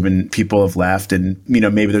move and people have left and,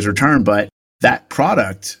 maybe there's a return, but that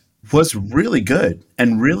product was really good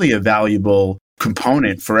and really a valuable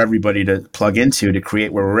component for everybody to plug into to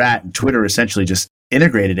create where we're at. And Twitter essentially just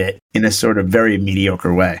integrated it in a sort of very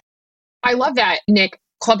mediocre way. I love that, Nick.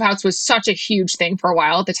 Clubhouse was such a huge thing for a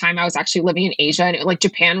while. At the time, I was actually living in Asia, and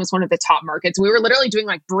Japan was one of the top markets. We were literally doing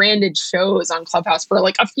branded shows on Clubhouse for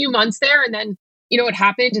a few months there, and then it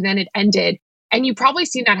happened, and then it ended. And you've probably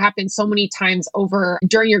seen that happen so many times over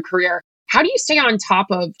during your career. How do you stay on top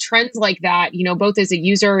of trends like that, both as a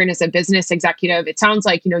user and as a business executive? It sounds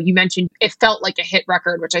like, you mentioned it felt like a hit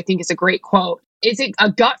record, which I think is a great quote. Is it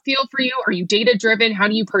a gut feel for you? Are you data driven? How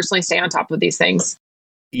do you personally stay on top of these things?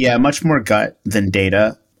 Yeah, much more gut than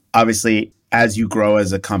data. Obviously, as you grow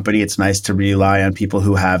as a company, it's nice to rely on people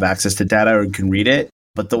who have access to data and can read it.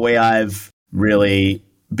 But the way I've really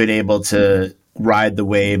been able to ride the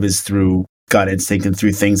wave is through gut instinct and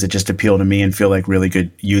through things that just appeal to me and feel like really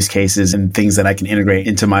good use cases and things that I can integrate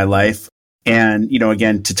into my life. And,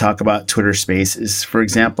 again, to talk about Twitter Spaces, for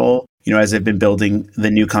example, as I've been building the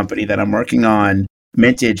new company that I'm working on,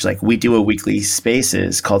 MNTGE, we do a weekly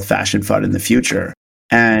Spaces called Fashion Fun in the Future.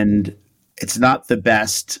 And it's not the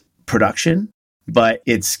best production, but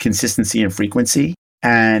it's consistency and frequency.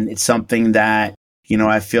 And it's something that,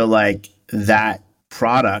 I feel like that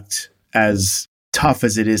product, as tough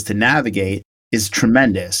as it is to navigate, is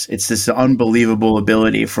tremendous. It's this unbelievable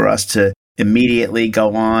ability for us to immediately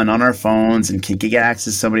go on our phones and can get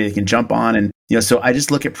access to somebody that can jump on. And, so I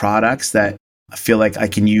just look at products that I feel like I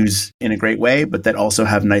can use in a great way, but that also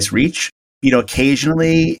have nice reach.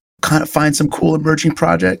 Occasionally kind of find some cool emerging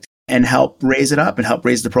project and help raise it up and help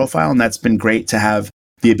raise the profile. And that's been great to have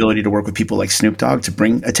the ability to work with people like Snoop Dogg to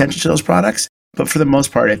bring attention to those products. But for the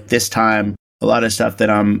most part, at this time, a lot of stuff that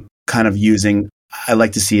I'm kind of using, I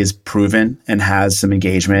like to see is proven and has some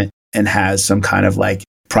engagement and has some kind of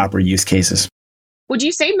proper use cases. Would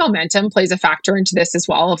you say momentum plays a factor into this as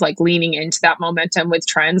well, of leaning into that momentum with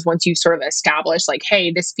trends once you sort of establish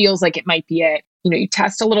hey, this feels like it might be it? You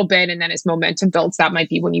test a little bit, and then as momentum builds, that might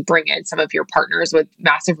be when you bring in some of your partners with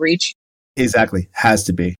massive reach. Exactly. Has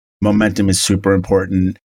to be. Momentum is super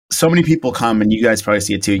important. So many people come, and you guys probably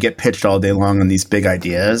see it too. You get pitched all day long on these big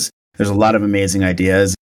ideas. There's a lot of amazing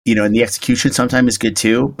ideas, and the execution sometimes is good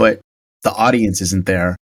too, but the audience isn't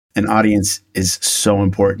there. An audience is so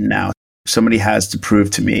important now. Somebody has to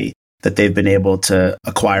prove to me that they've been able to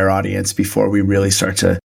acquire audience before we really start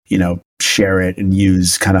to, share it and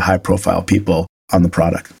use kind of high profile people on the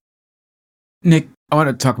product. Nick, I want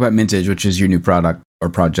to talk about MNTGE, which is your new product or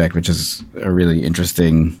project, which is a really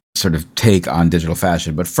interesting sort of take on digital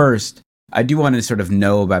fashion. But first, I do want to sort of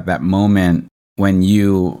know about that moment when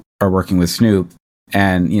you are working with Snoop.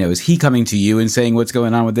 And, is he coming to you and saying, what's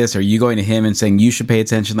going on with this? Are you going to him and saying, you should pay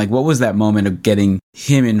attention? What was that moment of getting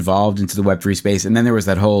him involved into the Web3 space? And then there was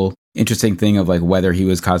that whole interesting thing of whether he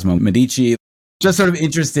was Cosmo Medici. Just sort of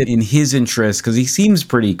interested in his interest because he seems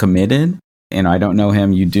pretty committed. And I don't know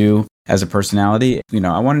him. You do as a personality.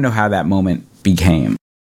 I want to know how that moment became.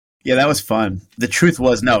 Yeah, that was fun. The truth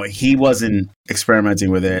was, no, he wasn't experimenting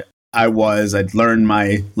with it. I'd learned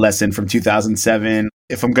my lesson from 2007.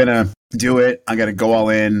 If I'm going to do it, I got to go all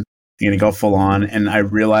in. I'm going to go full on. And I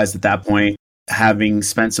realized at that point, having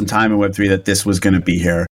spent some time in Web3, that this was going to be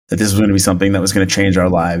here. that this was going to be something that was going to change our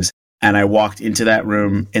lives. And I walked into that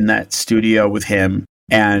room in that studio with him,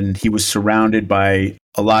 and he was surrounded by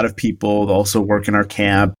a lot of people that also work in our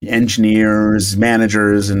camp, engineers,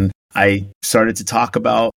 managers. And I started to talk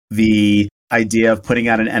about the idea of putting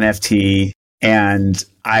out an NFT, and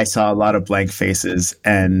I saw a lot of blank faces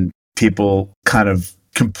and people kind of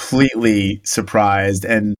completely surprised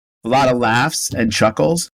and a lot of laughs and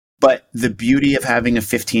chuckles. But the beauty of having a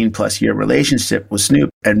 15 plus year relationship with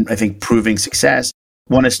Snoop, and I think proving success,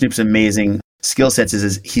 one of Snoop's amazing skill sets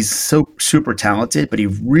is he's so super talented, but he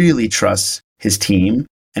really trusts his team,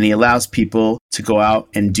 and he allows people to go out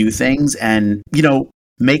and do things and,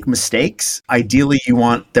 make mistakes. Ideally, you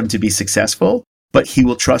want them to be successful, but he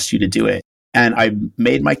will trust you to do it. And I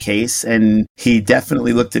made my case, and he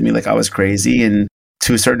definitely looked at me like I was crazy, and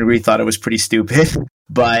to a certain degree thought it was pretty stupid.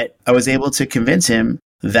 But I was able to convince him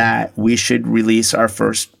that we should release our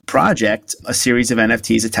first project, a series of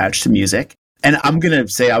NFTs attached to music. And I'm going to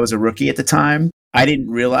say I was a rookie at the time. I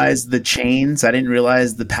didn't realize the chains. I didn't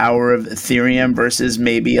realize the power of Ethereum versus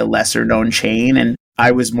maybe a lesser known chain. And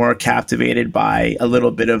I was more captivated by a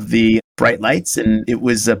little bit of the bright lights. And it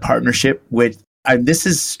was a partnership with, this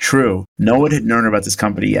is true, no one had known about this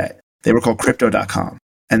company yet. They were called Crypto.com,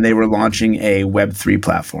 and they were launching a Web3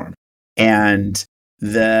 platform. And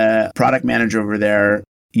the product manager over there,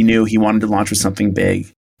 he knew he wanted to launch with something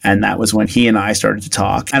big. And that was when he and I started to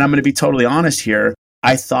talk. And I'm going to be totally honest here.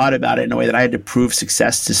 I thought about it in a way that I had to prove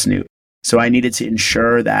success to Snoop. So I needed to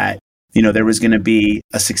ensure that, there was going to be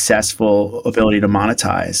a successful ability to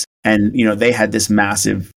monetize. And, they had this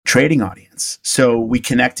massive trading audience. So we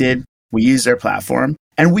connected, we used their platform,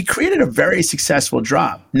 and we created a very successful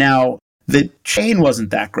drop. Now, the chain wasn't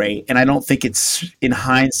that great. And I don't think it's, in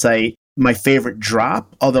hindsight, my favorite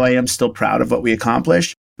drop, although I am still proud of what we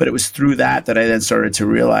accomplished. But it was through that I then started to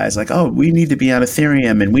realize we need to be on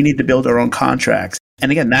Ethereum and we need to build our own contracts.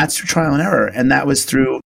 And again, that's through trial and error. And that was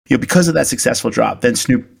through, because of that successful drop, then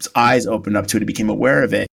Snoop's eyes opened up to it. He became aware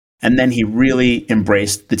of it. And then he really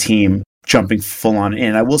embraced the team, jumping full on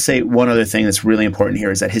in. I will say one other thing that's really important here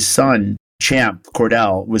is that his son, Champ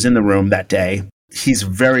Cordell, was in the room that day. He's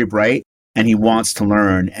very bright and he wants to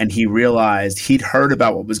learn. And he realized he'd heard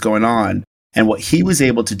about what was going on. And what he was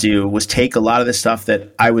able to do was take a lot of the stuff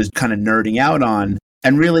that I was kind of nerding out on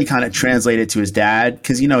and really kind of translate it to his dad.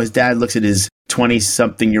 Because, his dad looks at his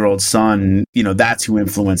 20-something-year-old son, that's who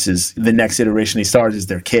influences the next iteration of these stars is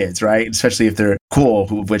their kids, right? Especially if they're cool,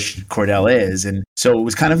 which Cordell is. And so it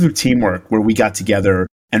was kind of through teamwork where we got together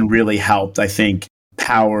and really helped, I think,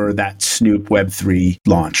 power that Snoop Web3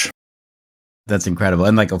 launch. That's incredible.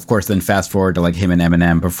 And of course, then fast forward to him and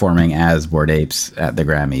Eminem performing as Bored Apes at the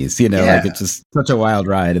Grammys. It's just such a wild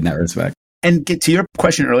ride in that respect. And get to your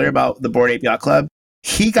question earlier about the Bored Ape Yacht Club,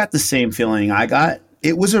 he got the same feeling I got.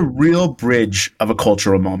 It was a real bridge of a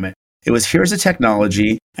cultural moment. It was, here's a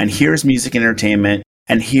technology, and here's music and entertainment,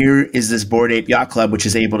 and here is this Bored Ape Yacht Club, which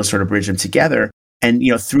is able to sort of bridge them together. And,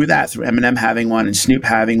 through Eminem having one and Snoop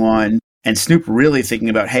having one, and Snoop really thinking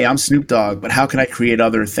about, hey, I'm Snoop Dogg, but how can I create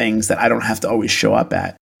other things that I don't have to always show up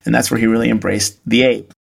at? And that's where he really embraced the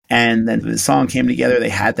ape. And then the song came together, they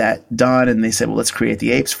had that done, and they said, well, let's create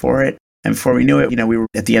the apes for it. And before we knew it, we were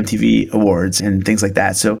at the MTV Awards and things like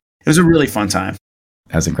that. So it was a really fun time.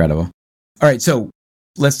 That's incredible. All right, so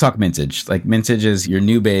let's talk Mintage. Mintage is your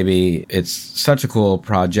new baby. It's such a cool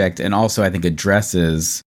project, and also I think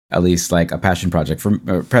addresses at least a passion project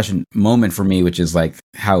passion moment for me, which is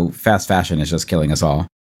how fast fashion is just killing us all.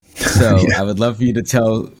 So I would love for you to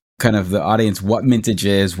tell kind of the audience what Mintage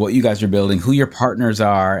is, what you guys are building, who your partners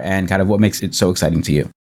are, and kind of what makes it so exciting to you.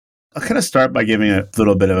 I'll kind of start by giving a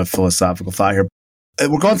little bit of a philosophical thought here.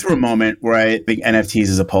 We're going through a moment where I think NFTs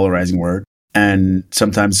is a polarizing word. And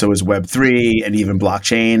sometimes so is Web3 and even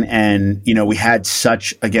blockchain. And, we had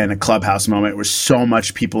such, again, a clubhouse moment where so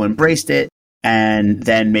much people embraced it. And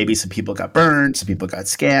then maybe some people got burned, some people got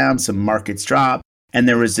scammed, some markets dropped. And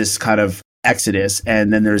there was this kind of exodus.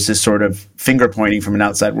 And then there's this sort of finger pointing from an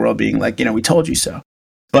outside world being we told you so.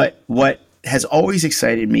 But what has always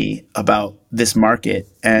excited me about this market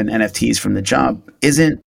and NFTs from the jump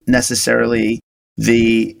isn't necessarily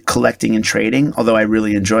the collecting and trading, although I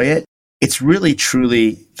really enjoy it. It's really,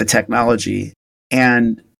 truly the technology.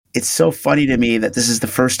 And it's so funny to me that this is the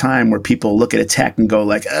first time where people look at a tech and go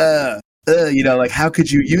how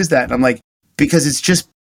could you use that? And I'm because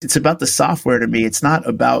it's about the software to me. It's not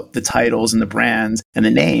about the titles and the brands and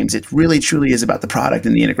the names. It really, truly is about the product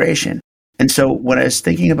and the integration. And so when I was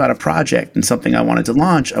thinking about a project and something I wanted to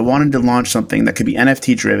launch something that could be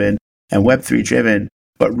NFT driven and Web3 driven,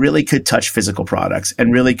 but really could touch physical products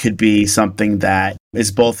and really could be something that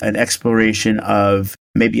is both an exploration of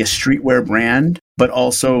maybe a streetwear brand, but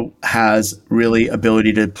also has really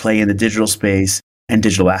ability to play in the digital space and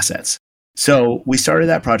digital assets. So we started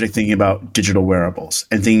that project thinking about digital wearables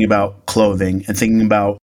and thinking about clothing and thinking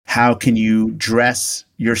about how can you dress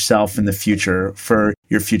yourself in the future for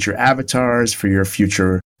your future avatars, for your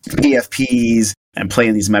future PFPs, and play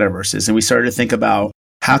in these metaverses. And we started to think about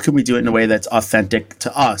how can we do it in a way that's authentic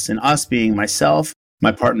to us, and us being myself,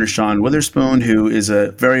 my partner, Sean Witherspoon, who is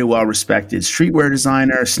a very well-respected streetwear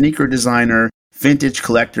designer, sneaker designer, vintage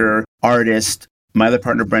collector, artist, my other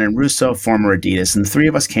partner, Brennan Russo, former Adidas. And the three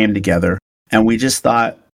of us came together and we just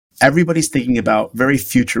thought everybody's thinking about very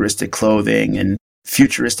futuristic clothing and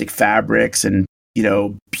futuristic fabrics and,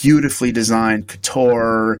 beautifully designed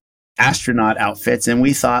couture, astronaut outfits. And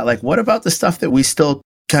we thought, like, what about the stuff that we still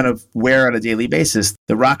kind of wear on a daily basis?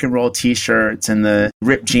 The rock and roll t-shirts and the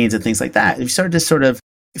ripped jeans and things like that. We started to sort of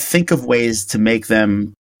think of ways to make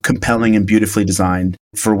them compelling and beautifully designed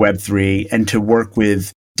for Web3 and to work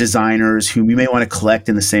with designers who you may want to collect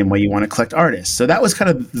in the same way you want to collect artists. So that was kind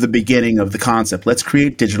of the beginning of the concept. Let's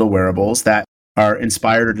create digital wearables that are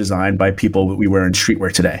inspired or designed by people that we wear in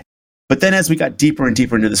streetwear today. But then as we got deeper and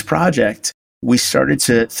deeper into this project, we started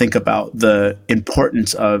to think about the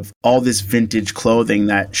importance of all this vintage clothing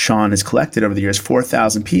that Sean has collected over the years,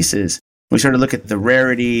 4,000 pieces. We started to look at the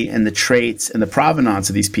rarity and the traits and the provenance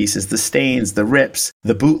of these pieces, the stains, the rips,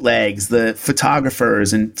 the bootlegs, the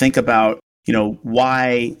photographers, and think about,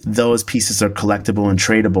 why those pieces are collectible and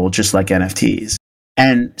tradable, just like NFTs.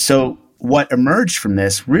 And so what emerged from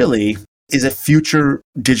this really is a future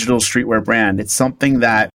digital streetwear brand. It's something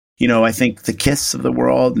that, I think the Kiths of the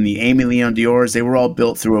world and the Amy Leon Dior's, they were all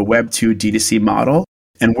built through a Web2 D2C model.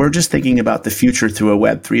 And we're just thinking about the future through a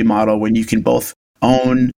Web3 model when you can both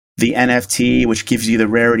own the NFT, which gives you the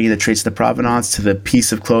rarity that traces the provenance, to the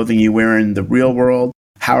piece of clothing you wear in the real world.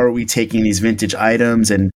 How are we taking these vintage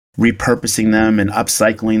items and repurposing them and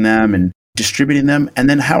upcycling them and distributing them? And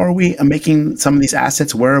then how are we making some of these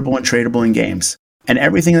assets wearable and tradable in games? And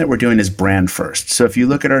everything that we're doing is brand first. So if you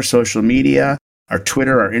look at our social media, our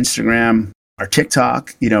Twitter, our Instagram, our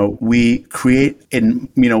TikTok, we create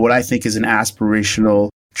what I think is an aspirational,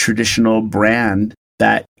 traditional brand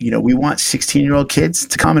that, we want 16-year-old kids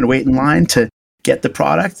to come and wait in line to get the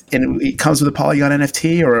product. And it comes with a Polygon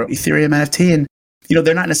NFT or Ethereum NFT. And,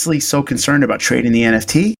 they're not necessarily so concerned about trading the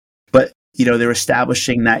NFT, but, they're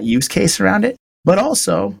establishing that use case around it. But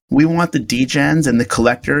also we want the degens and the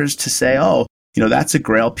collectors to say, oh, that's a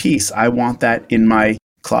grail piece. I want that in my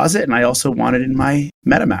closet, and I also want it in my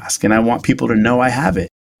MetaMask, and I want people to know I have it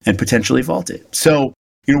and potentially vault it. So,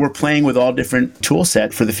 we're playing with all different tool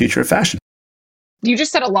set for the future of fashion. You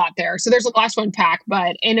just said a lot there. So there's a lot to unpack,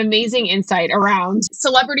 but an amazing insight around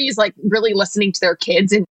celebrities like really listening to their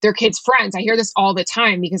kids and their kids' friends. I hear this all the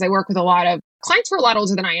time because I work with a lot of clients who are a lot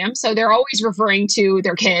older than I am. So they're always referring to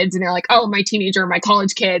their kids and they're like, oh, my teenager, my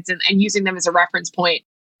college kids, and using them as a reference point.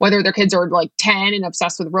 Whether their kids are like 10 and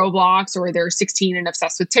obsessed with Roblox or they're 16 and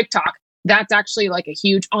obsessed with TikTok, that's actually like a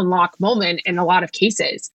huge unlock moment in a lot of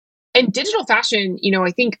cases. And digital fashion,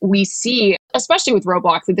 I think we see, especially with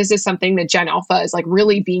Roblox, that this is something that Gen Alpha is like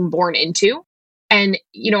really being born into. And,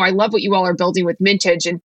 I love what you all are building with Mintage.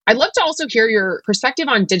 And I'd love to also hear your perspective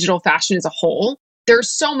on digital fashion as a whole. There's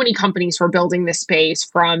so many companies who are building this space,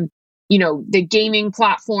 from, the gaming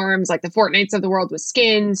platforms like the Fortnites of the world with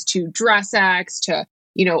skins, to DressX, to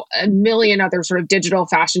a million other sort of digital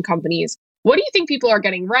fashion companies. What do you think people are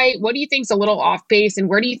getting right? What do you think is a little off base? And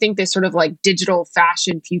where do you think this sort of like digital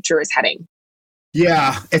fashion future is heading?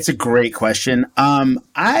 Yeah, it's a great question.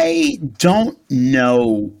 I don't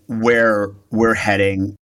know where we're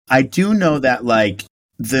heading. I do know that like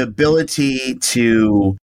the ability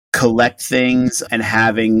to collect things and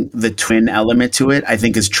having the twin element to it, I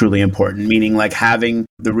think is truly important, meaning like having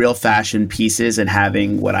the real fashion pieces and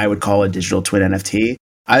having what I would call a digital twin NFT.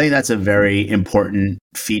 I think that's a very important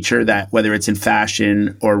feature that, whether it's in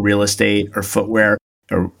fashion or real estate or footwear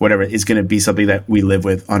or whatever, is going to be something that we live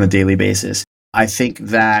with on a daily basis. I think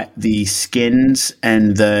that the skins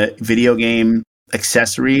and the video game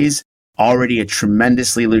accessories, already a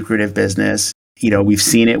tremendously lucrative business. We've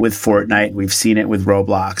seen it with Fortnite, we've seen it with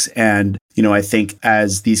Roblox. And, I think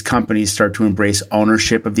as these companies start to embrace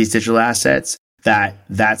ownership of these digital assets,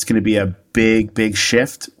 that's going to be a big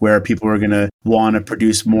shift where people are going to want to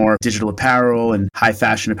produce more digital apparel and high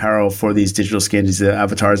fashion apparel for these digital skins, these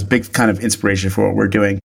avatars, big kind of inspiration for what we're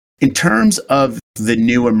doing. In terms of the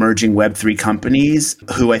new emerging Web3 companies,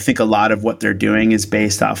 who I think a lot of what they're doing is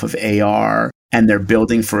based off of AR, and they're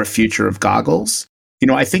building for a future of goggles.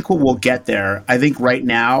 I think we'll get there. I think right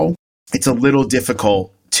now it's a little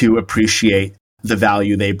difficult to appreciate the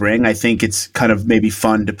value they bring. I think it's kind of maybe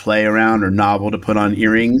fun to play around or novel to put on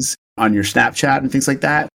earrings on your Snapchat and things like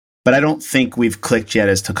that. But I don't think we've clicked yet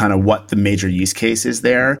as to kind of what the major use case is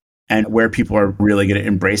there and where people are really going to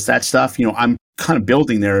embrace that stuff. I'm kind of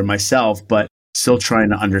building there myself, but still trying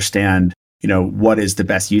to understand, what is the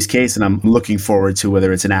best use case. And I'm looking forward to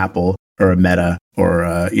whether it's an Apple or a Meta or,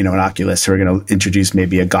 an Oculus who are going to introduce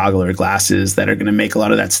maybe a goggle or glasses that are going to make a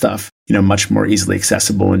lot of that stuff, much more easily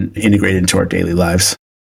accessible and integrated into our daily lives.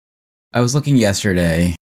 I was looking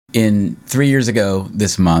yesterday, 3 years ago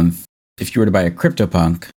this month, if you were to buy a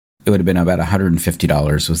CryptoPunk, it would have been about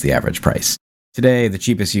 $150 was the average price. Today, the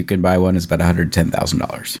cheapest you can buy one is about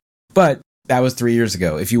 $110,000. But that was 3 years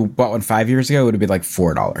ago. If you bought one 5 years ago, it would have been like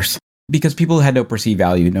 $4 because people had no perceived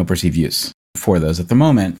value, no perceived use for those at the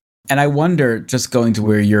moment. And I wonder, just going to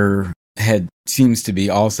where your head seems to be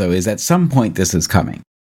also, is at some point this is coming.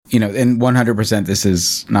 And 100% this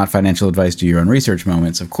is not financial advice, do your own research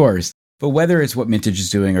moments, of course. But whether it's what Mintage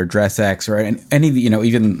is doing or DressX or any,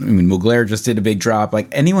 even Mugler just did a big drop, like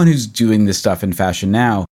anyone who's doing this stuff in fashion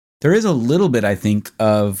now, there is a little bit, I think,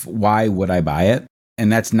 of why would I buy it?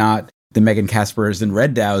 And that's not the Megan Caspers and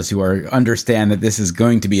Red DAOs who understand that this is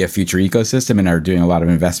going to be a future ecosystem and are doing a lot of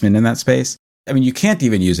investment in that space. I mean, you can't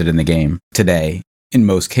even use it in the game today in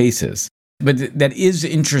most cases. But that is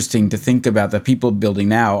interesting to think about the people building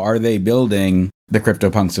now. Are they building the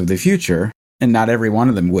CryptoPunks of the future? And not every one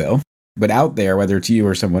of them will. But out there, whether it's you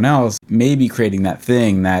or someone else, maybe creating that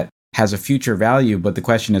thing that has a future value. But the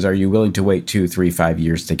question is, are you willing to wait 2, 3, 5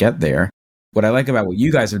 years to get there? What I like about what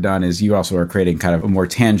you guys have done is you also are creating kind of a more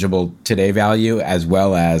tangible today value as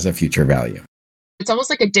well as a future value. It's almost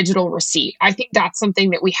like a digital receipt. I think that's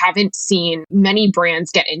something that we haven't seen many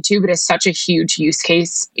brands get into, but it's such a huge use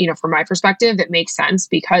case, from my perspective, that makes sense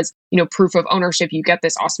because, proof of ownership, you get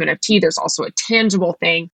this awesome NFT. There's also a tangible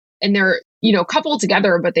thing and they're, coupled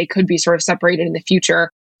together, but they could be sort of separated in the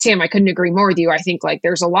future. Sam, I couldn't agree more with you. I think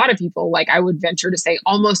there's a lot of people, I would venture to say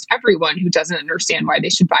almost everyone who doesn't understand why they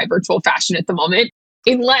should buy virtual fashion at the moment,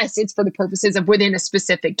 unless it's for the purposes of within a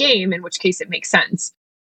specific game, in which case it makes sense.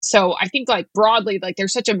 So I think broadly,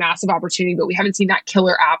 there's such a massive opportunity, but we haven't seen that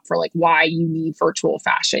killer app for why you need virtual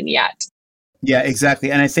fashion yet. Yeah,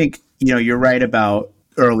 exactly. And I think, you're right about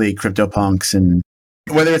early CryptoPunks and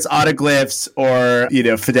whether it's autoglyphs or,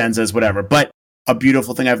 Fidenzas, whatever. But a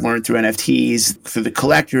beautiful thing I've learned through NFTs, through the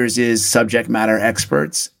collectors, is subject matter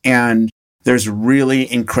experts. And there's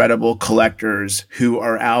really incredible collectors who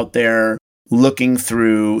are out there looking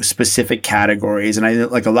through specific categories. And I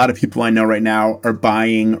a lot of people I know right now are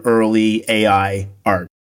buying early AI art,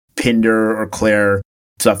 Pinder or Claire,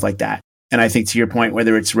 stuff like that. And I think to your point,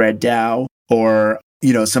 whether it's Red DAO or,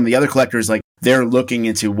 some of the other collectors, they're looking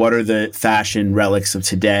into what are the fashion relics of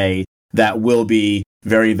today that will be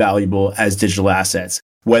very valuable as digital assets,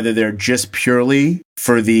 whether they're just purely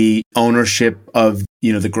for the ownership of,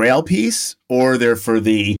 the Grail piece or they're for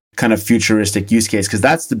the kind of futuristic use case. Because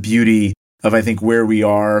that's the beauty of, I think, where we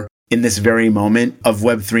are in this very moment of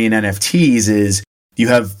Web3 and NFTs is you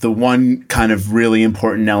have the one kind of really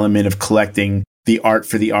important element of collecting the art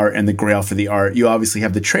for the art and the Grail for the art. You obviously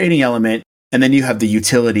have the trading element, and then you have the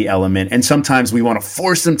utility element. And sometimes we want to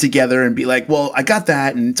force them together and be like, well, I got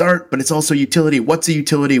that and it's art, but it's also utility. What's a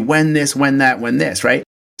utility? When this, when that, when this, right?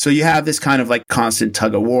 So you have this kind of constant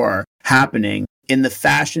tug of war happening in the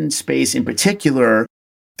fashion space in particular.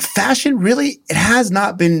 Fashion really, it has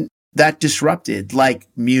not been that disrupted like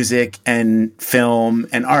music and film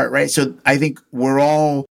and art, right? So I think we're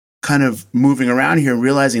all kind of moving around here and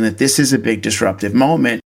realizing that this is a big disruptive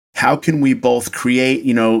moment. How can we both create,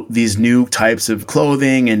 these new types of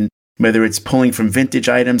clothing, and whether it's pulling from vintage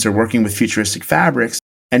items or working with futuristic fabrics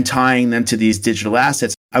and tying them to these digital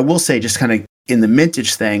assets? I will say, just kind of in the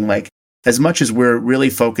Mintage thing, as much as we're really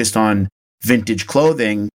focused on vintage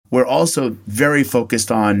clothing, we're also very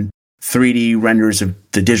focused on 3D renders of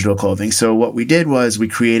the digital clothing. So what we did was we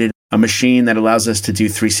created a machine that allows us to do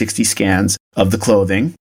 360 scans of the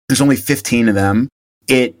clothing. There's only 15 of them.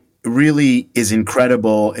 It really is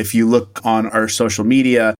incredible. If you look on our social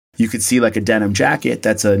media, you could see a denim jacket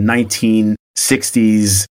that's a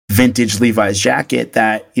 1960s vintage Levi's jacket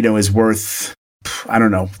that, is worth, I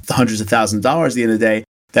don't know, hundreds of thousands of dollars at the end of the day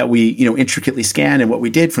that we, intricately scan. And what we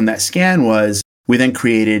did from that scan was we then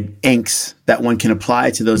created inks that one can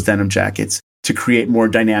apply to those denim jackets to create more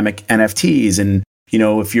dynamic NFTs. And,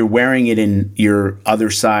 if you're wearing it in your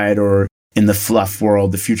other side or in the fluff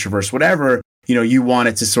world, the Futureverse, whatever, you want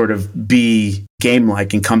it to sort of be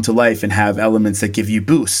game-like and come to life and have elements that give you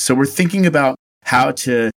boosts. So we're thinking about how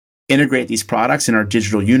to integrate these products in our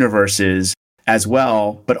digital universes as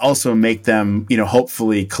well, but also make them,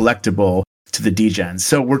 hopefully collectible to the degens.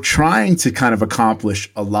 So we're trying to kind of accomplish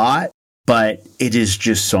a lot, but it is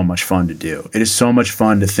just so much fun to do. It is so much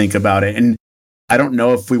fun to think about it. And I don't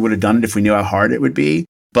know if we would have done it if we knew how hard it would be,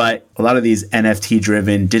 but a lot of these NFT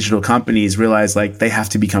driven digital companies realize like they have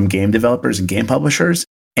to become game developers and game publishers.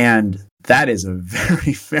 And that is a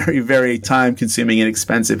very, very, very time consuming and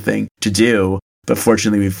expensive thing to do. But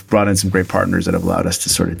fortunately, we've brought in some great partners that have allowed us to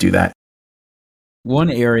sort of do that. One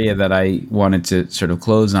area that I wanted to sort of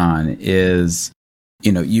close on is,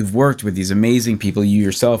 you've worked with these amazing people. You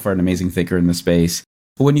yourself are an amazing thinker in the space.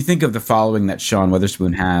 But when you think of the following that Sean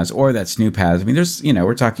Wotherspoon has or that Snoop has, I mean, there's,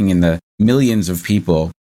 we're talking in the millions of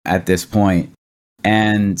people at this point.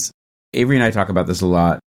 And Avery and I talk about this a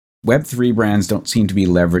lot. Web3 brands don't seem to be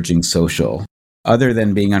leveraging social other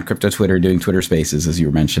than being on crypto Twitter, doing Twitter spaces, as you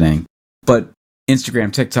were mentioning. But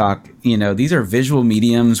Instagram, TikTok, these are visual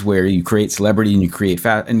mediums where you create celebrity and you create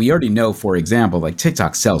and we already know, for example, like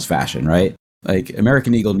TikTok sells fashion, right? Like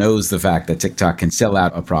American Eagle knows the fact that TikTok can sell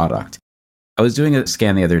out a product. I was doing a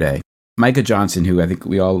scan the other day. Micah Johnson, who I think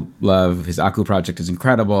we all love, his Aku project is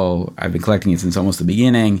incredible. I've been collecting it since almost the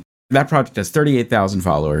beginning. That project has 38,000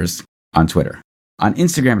 followers on Twitter. On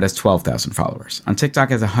Instagram, it has 12,000 followers. On TikTok,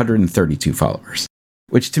 it has 132 followers.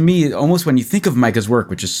 Which to me, almost when you think of Micah's work,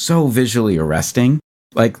 which is so visually arresting,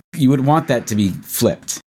 like you would want that to be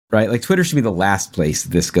flipped, right? Like Twitter should be the last place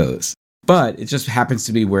this goes. But it just happens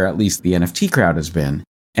to be where at least the NFT crowd has been.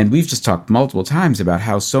 And we've just talked multiple times about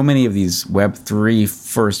how so many of these Web3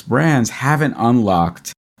 first brands haven't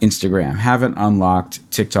unlocked Instagram, haven't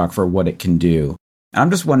unlocked TikTok for what it can do. And I'm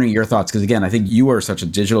just wondering your thoughts, because again, I think you are such a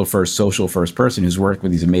digital first, social first person who's worked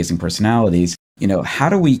with these amazing personalities. How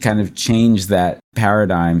do we kind of change that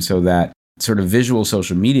paradigm so that sort of visual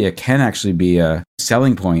social media can actually be a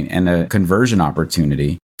selling point and a conversion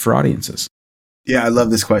opportunity for audiences? Yeah, I love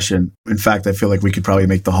this question. In fact, I feel like we could probably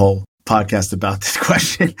make the whole podcast about this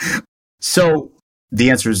question. So the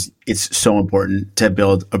answer is it's so important to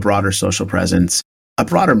build a broader social presence, a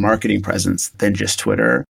broader marketing presence than just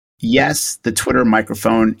Twitter. Yes, the Twitter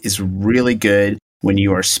microphone is really good when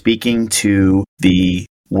you are speaking to the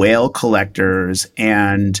whale collectors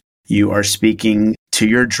and you are speaking to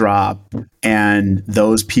your drop and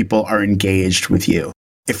those people are engaged with you.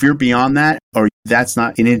 If you're beyond that, or that's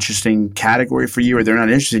not an interesting category for you, or they're not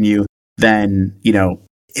interested in you, then,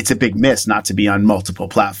 it's a big miss not to be on multiple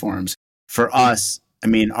platforms. For us, I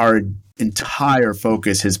mean, our entire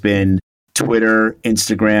focus has been Twitter,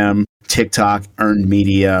 Instagram, TikTok, earned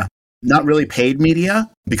media, not really paid media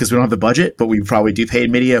because we don't have the budget, but we probably do paid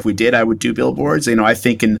media. If we did, I would do billboards. I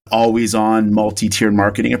think an always on multi-tiered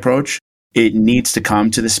marketing approach, it needs to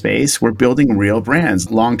come to the space. We're building real brands,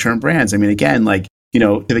 long-term brands. I mean, again,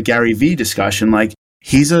 to the Gary Vee discussion,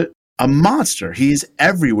 he's a monster. He's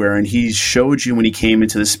everywhere. And he showed you when he came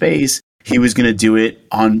into the space, he was going to do it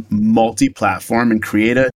on multi-platform and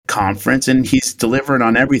create a conference. And he's delivered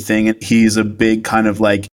on everything. And he's a big kind of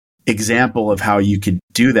example of how you could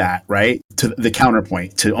do that, right? To the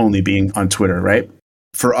counterpoint to only being on Twitter, right?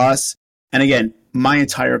 For us, and again, my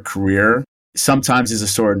entire career sometimes is a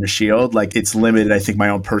sword and a shield. It's limited, I think, my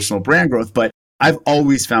own personal brand growth, but I've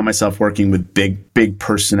always found myself working with big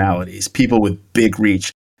personalities, people with big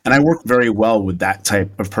reach. And I work very well with that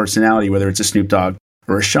type of personality, whether it's a Snoop Dogg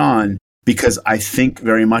or a Sean, because I think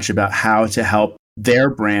very much about how to help their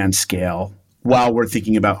brand scale while we're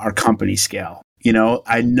thinking about our company scale.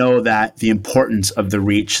 I know that the importance of the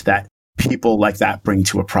reach that people like that bring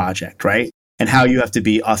to a project, right? And how you have to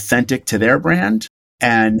be authentic to their brand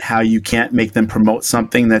and how you can't make them promote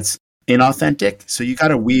something that's inauthentic. So you got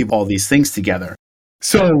to weave all these things together.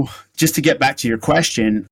 So just to get back to your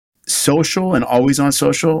question, social and always on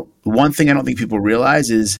social, one thing I don't think people realize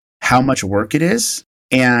is how much work it is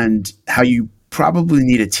and how you probably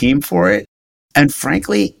need a team for it. And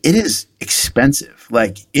frankly, it is expensive.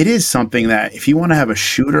 It is something that if you want to have a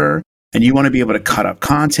shooter and you want to be able to cut up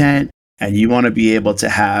content and you want to be able to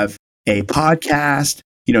have a podcast,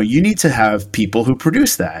 you need to have people who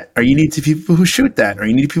produce that, or you need to people who shoot that, or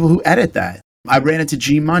you need people who edit that. I ran into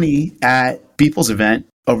G Money at Beeple's event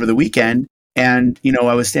over the weekend. And,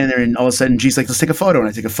 I was standing there and all of a sudden G's like, let's take a photo. And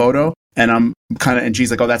I take a photo and and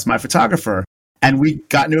G's like, oh, that's my photographer. And we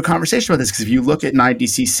got into a conversation about this because if you look at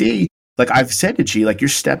 9DCC, I've said to G,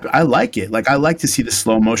 I like it. I like to see the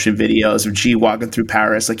slow motion videos of G walking through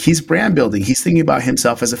Paris. He's brand building. He's thinking about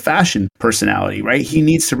himself as a fashion personality, right? He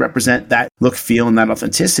needs to represent that look, feel, and that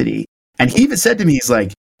authenticity. And he even said to me, he's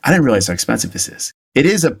like, I didn't realize how expensive this is. It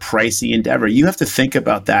is a pricey endeavor. You have to think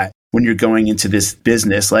about that when you're going into this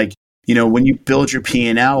business. when you build your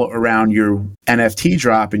P&L around your NFT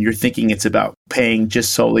drop and you're thinking it's about paying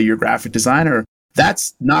just solely your graphic designer,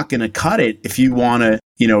 that's not going to cut it if you want to,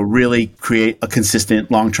 really create a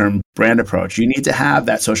consistent long-term brand approach. You need to have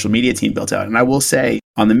that social media team built out. And I will say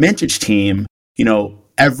on the MNTGE team,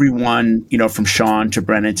 everyone, from Sean to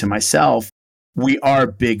Brennan to myself, we are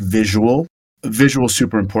big visual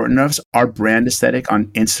super important to us. Our brand aesthetic on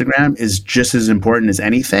Instagram is just as important as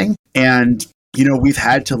anything. And, we've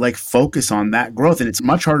had to focus on that growth. And it's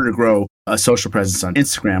much harder to grow a social presence on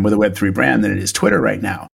Instagram with a Web3 brand than it is Twitter right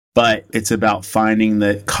now. But it's about finding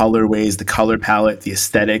the colorways, the color palette, the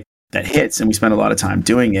aesthetic that hits. And we spend a lot of time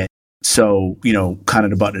doing it. So, kind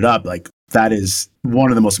of to button it up, that is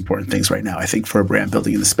one of the most important things right now, I think, for a brand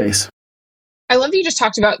building in the space. I love that you just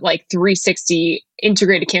talked about 360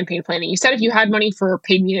 integrated campaign planning. You said if you had money for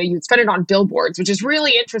paid media, you'd spend it on billboards, which is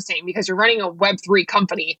really interesting because you're running a Web3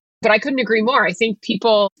 company. But I couldn't agree more. I think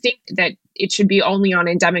people think that it should be only on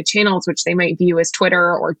endemic channels, which they might view as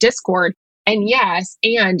Twitter or Discord. And yes,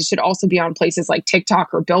 and it should also be on places like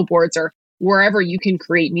TikTok or billboards or wherever you can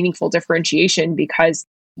create meaningful differentiation, because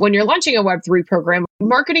when you're launching a Web3 program,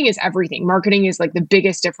 marketing is everything. Marketing is the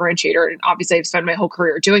biggest differentiator. And obviously, I've spent my whole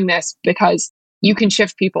career doing this because you can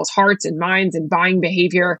shift people's hearts and minds and buying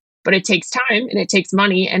behavior, but it takes time and it takes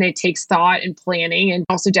money and it takes thought and planning and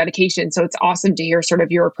also dedication. So it's awesome to hear sort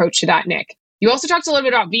of your approach to that, Nick. You also talked a little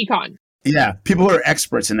bit about VCon. Yeah, people who are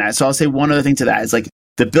experts in that. So I'll say one other thing to that is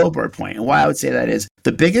the billboard point. And why I would say that is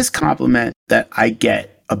the biggest compliment that I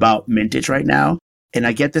get about MNTGE right now, and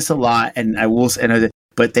I get this a lot, and I will,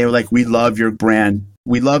 but they were like, we love your brand.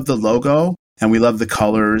 We love the logo and we love the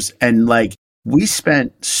colors. And we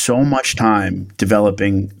spent so much time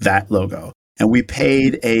developing that logo. And we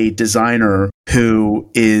paid a designer who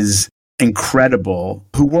is incredible,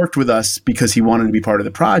 who worked with us because he wanted to be part of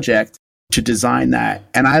the project to design that.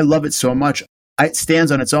 And I love it so much. It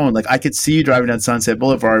stands on its own. I could see you driving down Sunset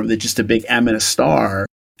Boulevard with just a big M and a star.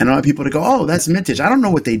 And I want people to go, oh, that's MNTGE. I don't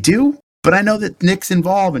know what they do, but I know that Nick's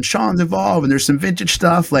involved and Sean's involved and there's some vintage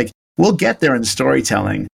stuff. We'll get there in the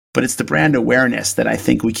storytelling, but it's the brand awareness that I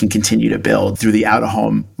think we can continue to build through the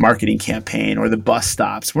out-of-home marketing campaign or the bus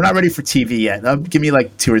stops. We're not ready for TV yet. Give me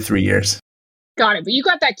 2 or 3 years. Got it. But you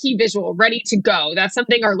got that key visual ready to go. That's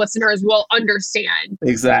something our listeners will understand.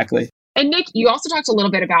 Exactly. And Nick, you also talked a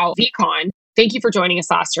little bit about VCon. Thank you for joining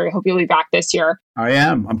us last year. I hope you'll be back this year. I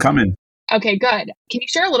am. I'm coming. Okay, good. Can you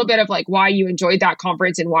share a little bit of why you enjoyed that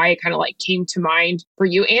conference and why it kind of came to mind for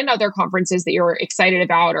you and other conferences that you're excited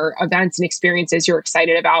about or events and experiences you're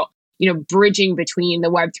excited about, bridging between the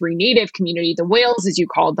Web3 native community, the whales as you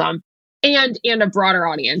called them, and a broader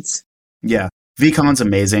audience? Yeah, VCon's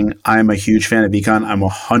amazing. I'm a huge fan of VCon. I'm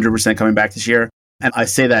 100% coming back this year. And I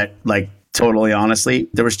say that totally honestly.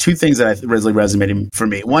 There was 2 things that really resonated for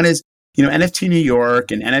me. One is, NFT New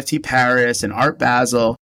York and NFT Paris and Art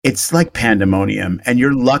Basel. It's like pandemonium, and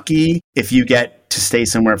you're lucky if you get to stay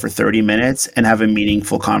somewhere for 30 minutes and have a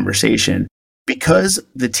meaningful conversation. Because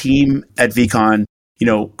the team at VCon,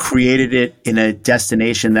 created it in a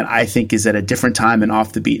destination that I think is at a different time and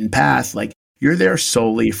off the beaten path, you're there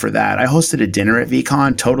solely for that. I hosted a dinner at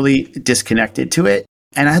VCon, totally disconnected to it,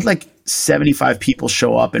 and I had 75 people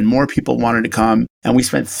show up and more people wanted to come. And we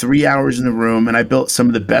spent 3 hours in the room, and I built some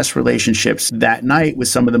of the best relationships that night with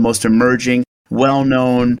some of the most emerging,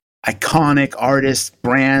 well-known, iconic artists,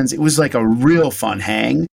 brands. It was a real fun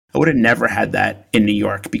hang. I would have never had that in New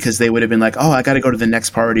York because they would have been oh, I got to go to the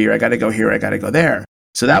next party, or I got to go here, I got to go there.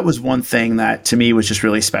 So that was one thing that to me was just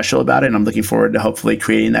really special about it. And I'm looking forward to hopefully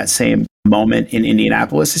creating that same moment in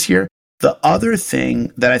Indianapolis this year. The other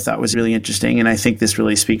thing that I thought was really interesting, and I think this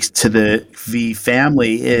really speaks to the V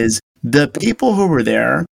family, is the people who were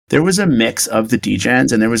there. There was a mix of the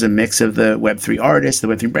degens and there was a mix of the Web3 artists, the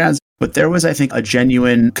Web3 brands, but there was, I think, a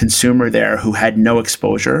genuine consumer there who had no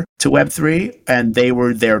exposure to Web3 and they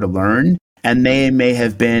were there to learn. And they may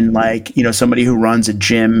have been somebody who runs a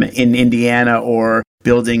gym in Indiana or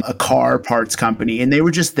building a car parts company. And they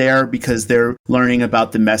were just there because they're learning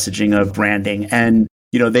about the messaging of branding. And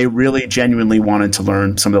they really genuinely wanted to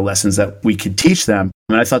learn some of the lessons that we could teach them.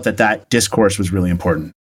 And I thought that discourse was really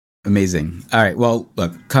important. Amazing. All right. Well,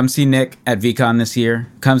 look, come see Nick at VCon this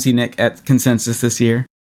year. Come see Nick at Consensus this year.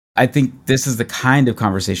 I think this is the kind of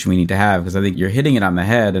conversation we need to have because I think you're hitting it on the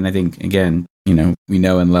head. And I think, again, we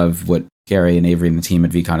know and love what Gary and Avery and the team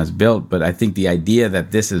at VCon has built. But I think the idea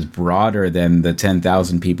that this is broader than the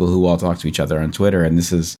 10,000 people who all talk to each other on Twitter, and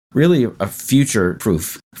this is really a future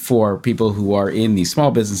proof for people who are in these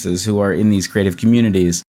small businesses, who are in these creative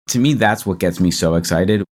communities. To me, that's what gets me so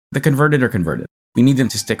excited. The converted are converted. we need them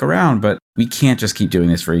to stick around, but we can't just keep doing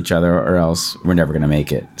this for each other or else we're never going to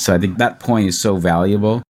make it. So I think that point is so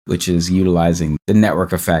valuable, which is utilizing the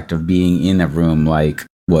network effect of being in a room like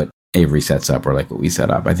what Avery sets up or like what we set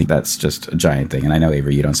up. I think that's just a giant thing. And I know,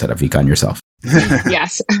 Avery, you don't set up VCon yourself.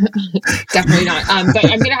 Yes, definitely not. But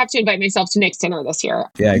I'm going to have to invite myself to Nick's dinner this year.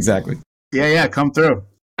 Yeah, exactly. Yeah, come through.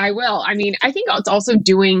 I will. I mean, I think it's also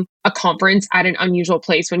doing a conference at an unusual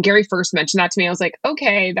place. When Gary first mentioned that to me, I was like,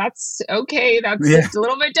 okay. That's just a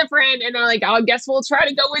little bit different. And I'm like, I guess we'll try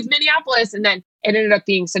to go with Minneapolis. And then it ended up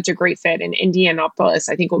being such a great fit. And Indianapolis,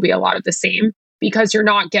 I think, will be a lot of the same, because you're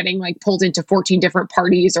not getting like pulled into 14 different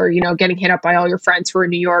parties or, getting hit up by all your friends who are in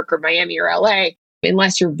New York or Miami or LA,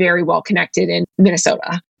 unless you're very well connected in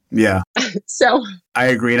Minnesota. Yeah. So I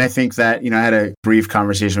agree. And I think that, I had a brief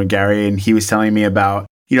conversation with Gary, and he was telling me about,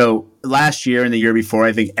 last year and the year before,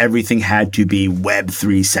 I think everything had to be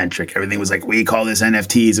Web3 centric. Everything was like, we call this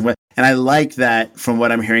NFTs. And I like that from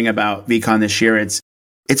what I'm hearing about VCon this year.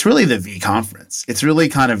 It's really the V conference. It's really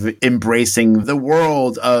kind of embracing the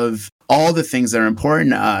world of all the things that are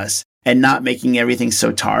important to us and not making everything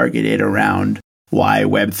so targeted around why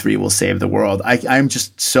Web3 will save the world. I'm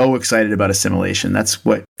just so excited about assimilation. That's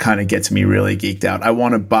what kind of gets me really geeked out. I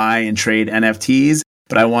want to buy and trade NFTs,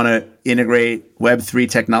 but I want to integrate Web3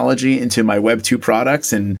 technology into my Web2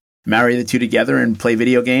 products and marry the two together and play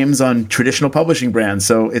video games on traditional publishing brands.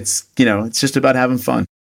 So it's just about having fun.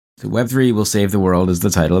 So Web3 will save the world is the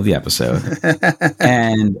title of the episode.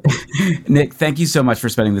 And Nick, thank you so much for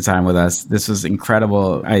spending the time with us. This was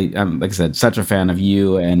incredible. I'm, like I said, such a fan of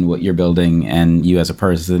you and what you're building and you as a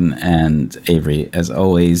person, and Avery, as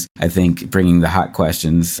always, I think bringing the hot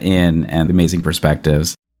questions in and amazing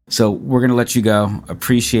perspectives. So we're going to let you go.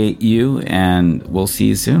 Appreciate you, and we'll see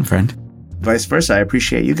you soon, friend. Vice versa. I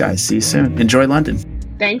appreciate you guys. See you soon. Enjoy London.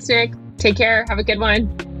 Thanks, Nick. Take care. Have a good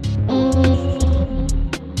one.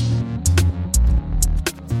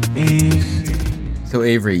 So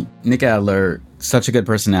Avery, Nick Adler, such a good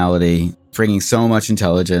personality, bringing so much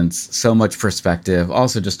intelligence, so much perspective.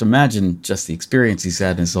 Also, just imagine just the experience he's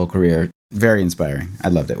had in his whole career. Very inspiring. I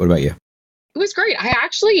loved it. What about you? It was great. I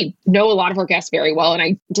actually know a lot of our guests very well, and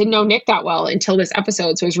I didn't know Nick that well until this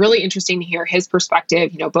episode. So it was really interesting to hear his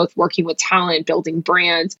perspective, both working with talent, building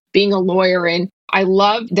brands, being a lawyer. And I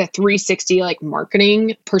love the 360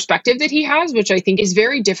 marketing perspective that he has, which I think is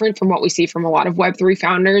very different from what we see from a lot of Web3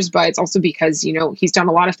 founders. But it's also because, he's done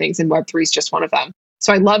a lot of things and Web3 is just one of them.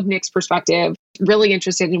 So I love Nick's perspective, really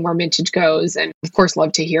interested in where MNTGE goes. And of course,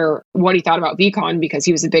 love to hear what he thought about VCon, because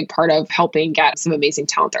he was a big part of helping get some amazing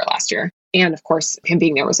talent there last year. And of course, him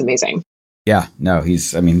being there was amazing. Yeah, no,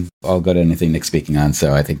 he's all good at anything Nick's speaking on.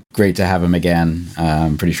 So I think great to have him again.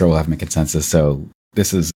 I'm pretty sure we'll have him in consensus. So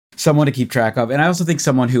this is someone to keep track of. And I also think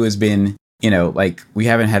someone who has been, we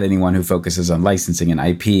haven't had anyone who focuses on licensing and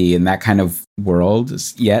IP and that kind of world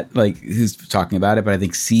yet, who's talking about it, but I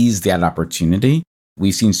think sees that opportunity.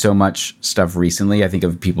 We've seen so much stuff recently, I think,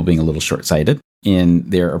 of people being a little short-sighted in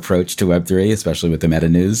their approach to Web3, especially with the meta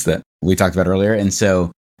news that we talked about earlier. And so,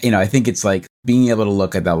 I think it's being able to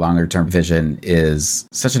look at that longer term vision is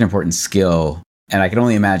such an important skill. And I can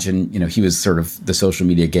only imagine, he was sort of the social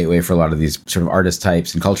media gateway for a lot of these sort of artist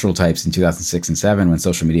types and cultural types in 2006 and 2007 when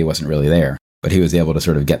social media wasn't really there. But he was able to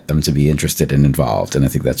sort of get them to be interested and involved. And I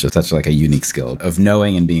think that's just such a unique skill of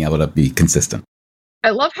knowing and being able to be consistent. I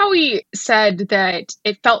love how he said that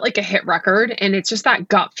it felt like a hit record, and it's just that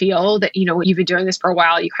gut feel that, you've been doing this for a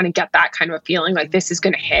while, you kind of get that kind of a feeling like this is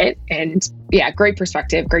going to hit. And yeah, great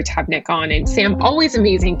perspective. Great to have Nick on. And Sam, always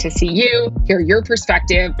amazing to see you, hear your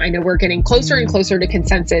perspective. I know we're getting closer and closer to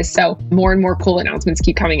consensus, so more and more cool announcements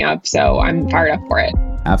keep coming up. So I'm fired up for it.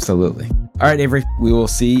 Absolutely. All right, Avery, we will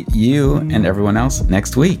see you and everyone else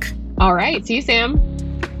next week. All right. See you, Sam.